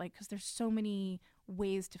nowadays, like, because there's so many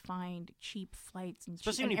ways to find cheap flights and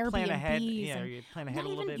especially cheap, when you and plan Airbnbs. ahead. Yeah, you plan ahead a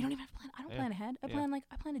little bit. You don't even have to plan. I don't plan ahead.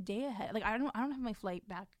 I plan a day ahead. Like, I don't have my flight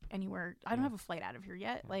back anywhere. I don't have a flight out of here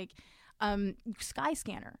yet. Like,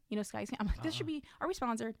 Skyscanner. You know Skyscanner? I'm like, this should be. Are we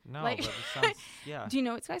sponsored? No, like, but it sounds, yeah. Do you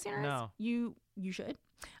know what Skyscanner is? No. You should.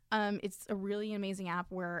 It's a really amazing app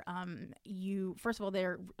where first of all,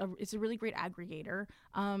 it's a really great aggregator.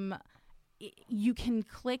 You can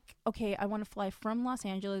click, okay, I want to fly from Los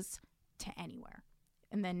Angeles to anywhere.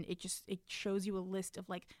 And then it shows you a list of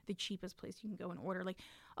like the cheapest place you can go and order. Like,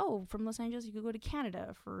 oh, from Los Angeles, you could go to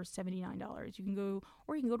Canada for $79. You can go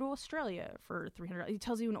to Australia for $300. It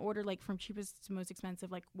tells you an order like from cheapest to most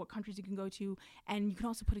expensive, like what countries you can go to. And you can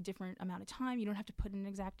also put a different amount of time. You don't have to put an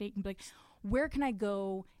exact date. You can be like, where can I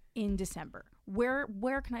go in December? Where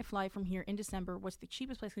can I fly from here in December? What's the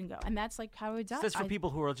cheapest place I can go? And that's like how it's done. So that's for people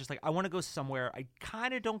who are just like, I want to go somewhere. I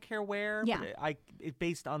kind of don't care where. Yeah. But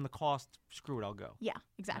based on the cost, screw it, I'll go. Yeah,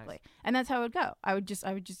 exactly. Nice. And that's how it would go. I would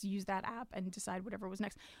just use that app and decide whatever was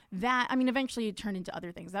next. Eventually it turned into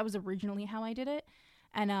other things. That was originally how I did it.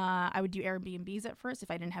 And I would do Airbnbs at first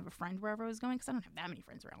if I didn't have a friend wherever I was going, because I don't have that many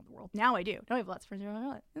friends around the world. Now I do. Now I have lots of friends around the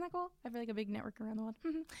world. Isn't that cool? I have like a big network around the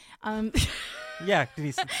world. Yeah,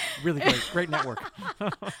 Denise, really great network.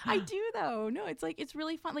 I do though. No, it's like, it's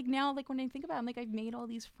really fun. Like now, like when I think about it, I'm like, I've made all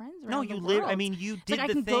these friends around No, the you world. live. I mean, you did like, the I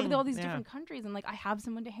can thing. go to all these different countries and like I have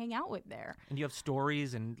someone to hang out with there. And you have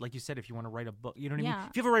stories, and like you said, if you want to write a book, you know what I Yeah. mean.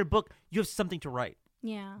 If you ever write a book, you have something to write.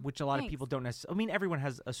 Yeah. Which a lot Thanks. of people don't necessarily. I mean, everyone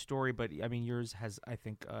has a story, but I mean, yours has, I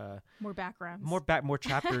think, More backgrounds. more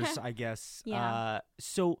chapters, I guess. Yeah.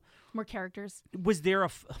 So More characters. was there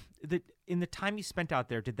in the time you spent out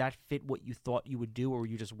there, did that fit what you thought you would do, or were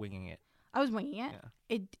you just winging it? I was winging it.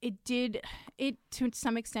 Yeah. It did to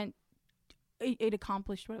some extent. It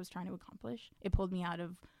accomplished what I was trying to accomplish. It pulled me out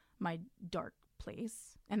of my dark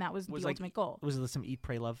place, and that was the ultimate goal. Was there some eat,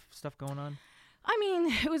 pray, love stuff going on? I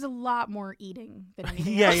mean, it was a lot more eating than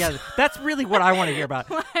anything Yeah, else. yeah. That's really what I want to hear about.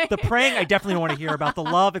 The praying, I definitely don't want to hear about. The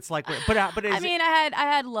love, it's like, but I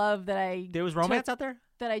had love that there was romance out there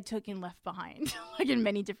that I took and left behind, like in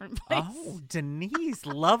many different places. Oh, Denise,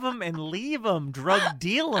 love them and leave them, drug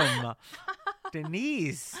deal them,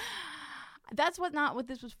 Denise. That's not what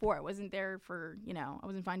this was for. I wasn't there for, I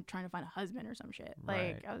wasn't trying to find a husband or some shit. Like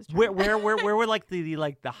Right. I was trying Where were like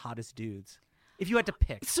the hottest dudes? If you had to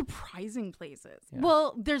pick. surprising places. Yeah.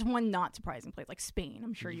 Well, there's one not surprising place, like Spain.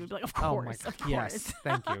 I'm sure you would be like, of Oh my course, God. of course. Yes,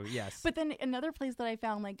 thank you. Yes. But then another place that I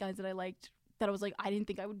found like guys that I liked, that I was like, I didn't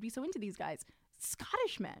think I would be so into these guys.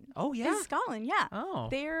 Scottish men. Oh, yeah? In Scotland, yeah. Oh.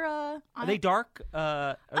 They're Are they dark? they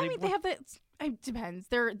have the. It depends.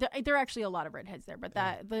 There are actually a lot of redheads there, but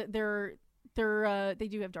they're They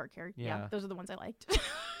do have dark hair. Yeah, those are the ones I liked.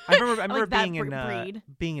 I remember like that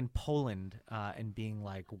being in Poland and being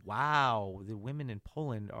like, wow, the women in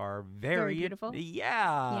Poland are very beautiful.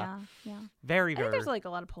 Yeah. Yeah. Very, I think there's like a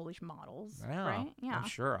lot of Polish models, right? Yeah. I'm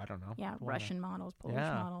sure. I don't know. Yeah, Russian models, Polish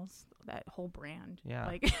models, that whole brand. Yeah.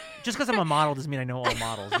 Like just because I'm a model doesn't mean I know all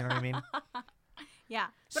models. You know what I mean? Yeah.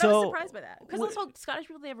 But I was surprised by that because also Scottish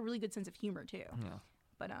people, they have a really good sense of humor too. Yeah.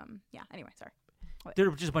 But yeah. Anyway, sorry. What?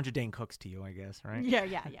 They're just a bunch of Dane Cooks to you, I guess, right? Yeah.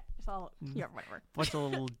 It's all whatever. Bunch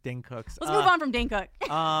of little Dane Cooks. Let's move on from Dane Cook.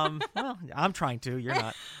 Well, I'm trying to. You're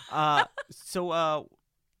not.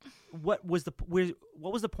 What was the point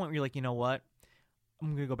where you're like, you know what?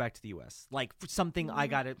 I'm gonna go back to the U.S. Like for something I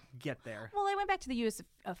gotta get there. Well, I went back to the U.S.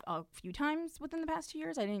 a few times within the past 2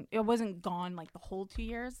 years. I wasn't gone like the whole 2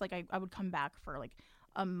 years. Like I would come back for like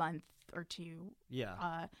a month or two.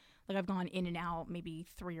 Yeah. Like I've gone in and out maybe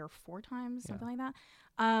 3 or 4 times, something like that.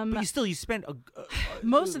 But you spent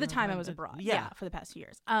most of the time I was abroad. Yeah, for the past 2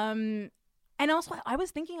 years. And also, I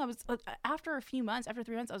was thinking, after 3 months, I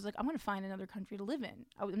was like, I'm going to find another country to live in.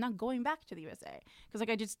 I'm not going back to the USA. Because,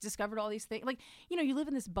 like, I just discovered all these things. Like, you know, you live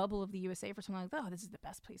in this bubble of the USA for something like, oh, this is the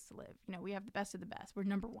best place to live. You know, we have the best of the best. We're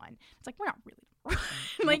number one. It's like, we're not really number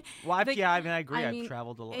one. Like, I agree. I've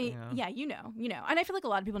traveled a lot. Yeah, you know. And I feel like a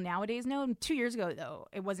lot of people nowadays know. 2 years ago, though,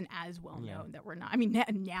 it wasn't as well known that we're not. I mean,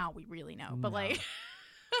 now we really know. But, like...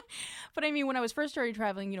 But I mean, when I was first started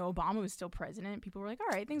traveling, you know, Obama was still president. People were like, all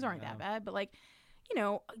right, things aren't that bad. But like, you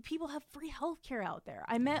know, people have free healthcare out there.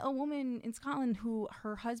 I met a woman in Scotland who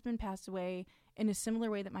her husband passed away in a similar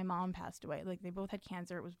way that my mom passed away. Like they both had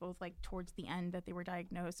cancer. It was both like towards the end that they were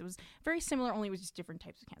diagnosed. It was very similar, only it was just different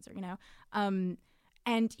types of cancer, you know?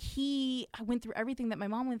 And he went through everything that my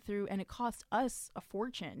mom went through, and it cost us a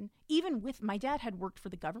fortune. Even with my dad had worked for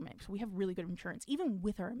the government, so we have really good insurance. Even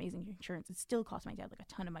with our amazing insurance, it still cost my dad like a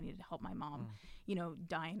ton of money to help my mom, you know,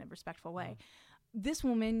 die in a respectful way. This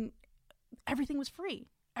woman, everything was free.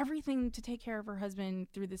 Everything to take care of her husband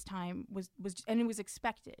through this time was and it was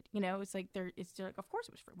expected. You know, it's like it's like, of course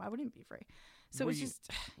it was free. Why wouldn't it be free? So it's just.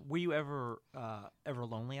 Were you ever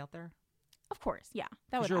lonely out there? Of course, yeah.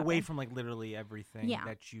 That would you're happen. away from like literally everything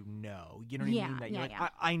that you know. You know what I mean? That you're like,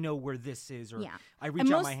 I know where this is, or I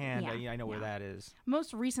reach out my hand. I know where that is.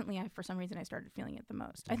 Most recently, for some reason, I started feeling it the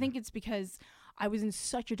most. I think it's because I was in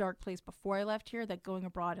such a dark place before I left here that going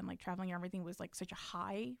abroad and like traveling and everything was like such a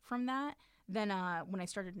high from that. Then when I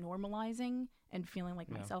started normalizing and feeling like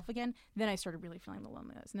myself again, then I started really feeling the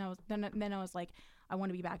loneliness. And then I was like, I want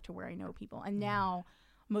to be back to where I know people. And now.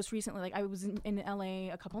 Most recently, like I was in LA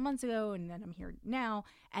a couple of months ago, and then I'm here now.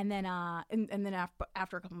 And then, and then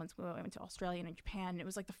after a couple of months ago, I went to Australia and Japan. And it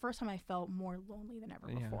was like the first time I felt more lonely than ever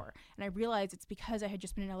before. And I realized it's because I had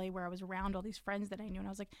just been in LA where I was around all these friends that I knew, and I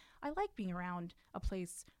was like, I like being around a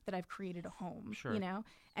place that I've created a home. Sure. You know.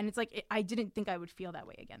 And it's like I didn't think I would feel that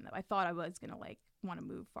way again, though. I thought I was gonna like want to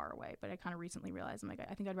move far away, but I kind of recently realized I'm like,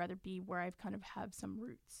 I think I'd rather be where I've kind of have some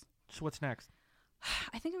roots. So what's next?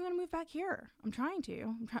 I think I'm going to move back here. I'm trying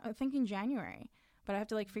to. I'm thinking January, but I have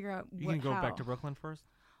to like figure out You can go back to Brooklyn first?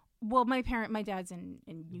 Well, my dad's in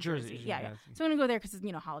New Jersey. Yeah. So I'm going to go there because,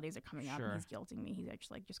 you know, holidays are coming up and he's guilting me. He's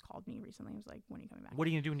actually like just called me recently. He was like, when are you coming back? What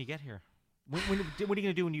are you going to do when you get here? What are you going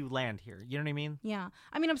to do when you land here? You know what I mean? Yeah.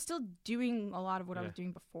 I mean, I'm still doing a lot of what I was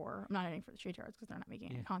doing before. I'm not editing for the Shade Yards because they're not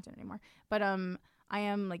making any content anymore. But I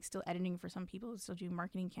am like still editing for some people, still doing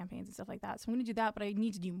marketing campaigns and stuff like that. So I'm going to do that, but I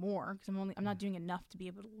need to do more because I'm not doing enough to be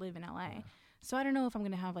able to live in LA. Yeah. So I don't know if I'm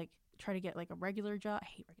going to have like try to get like a regular job. I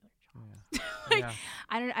hate regular jobs.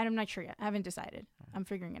 I'm not sure yet. I haven't decided. I'm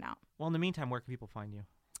figuring it out. Well, in the meantime, where can people find you?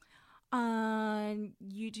 On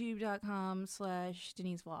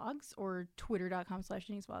youtube.com/DeniseVlogs or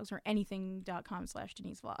twitter.com/DeniseVlogs or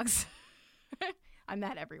anything.com/DeniseVlogs. I'm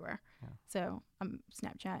that everywhere. Yeah. So I'm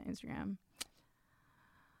Snapchat, Instagram.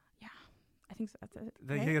 Yeah, I think so. That's it.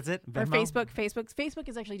 I think that's it? Venmo? Or Facebook. Facebook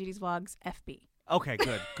is actually DeniseVlogs FB. Okay,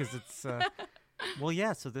 good. Because it's... well,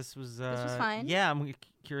 yeah, so this was fun. Yeah, I'm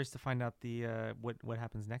curious to find out the what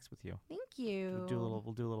happens next with you. Thank you.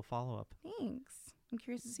 We'll do a little follow-up. Thanks. I'm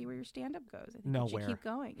curious to see where your stand-up goes. I think Nowhere. It should keep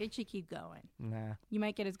going. It should keep going. Nah. You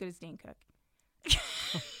might get as good as Dane Cook.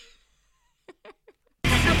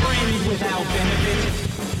 Friends without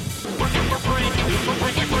benefits.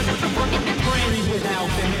 Friends without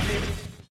benefits.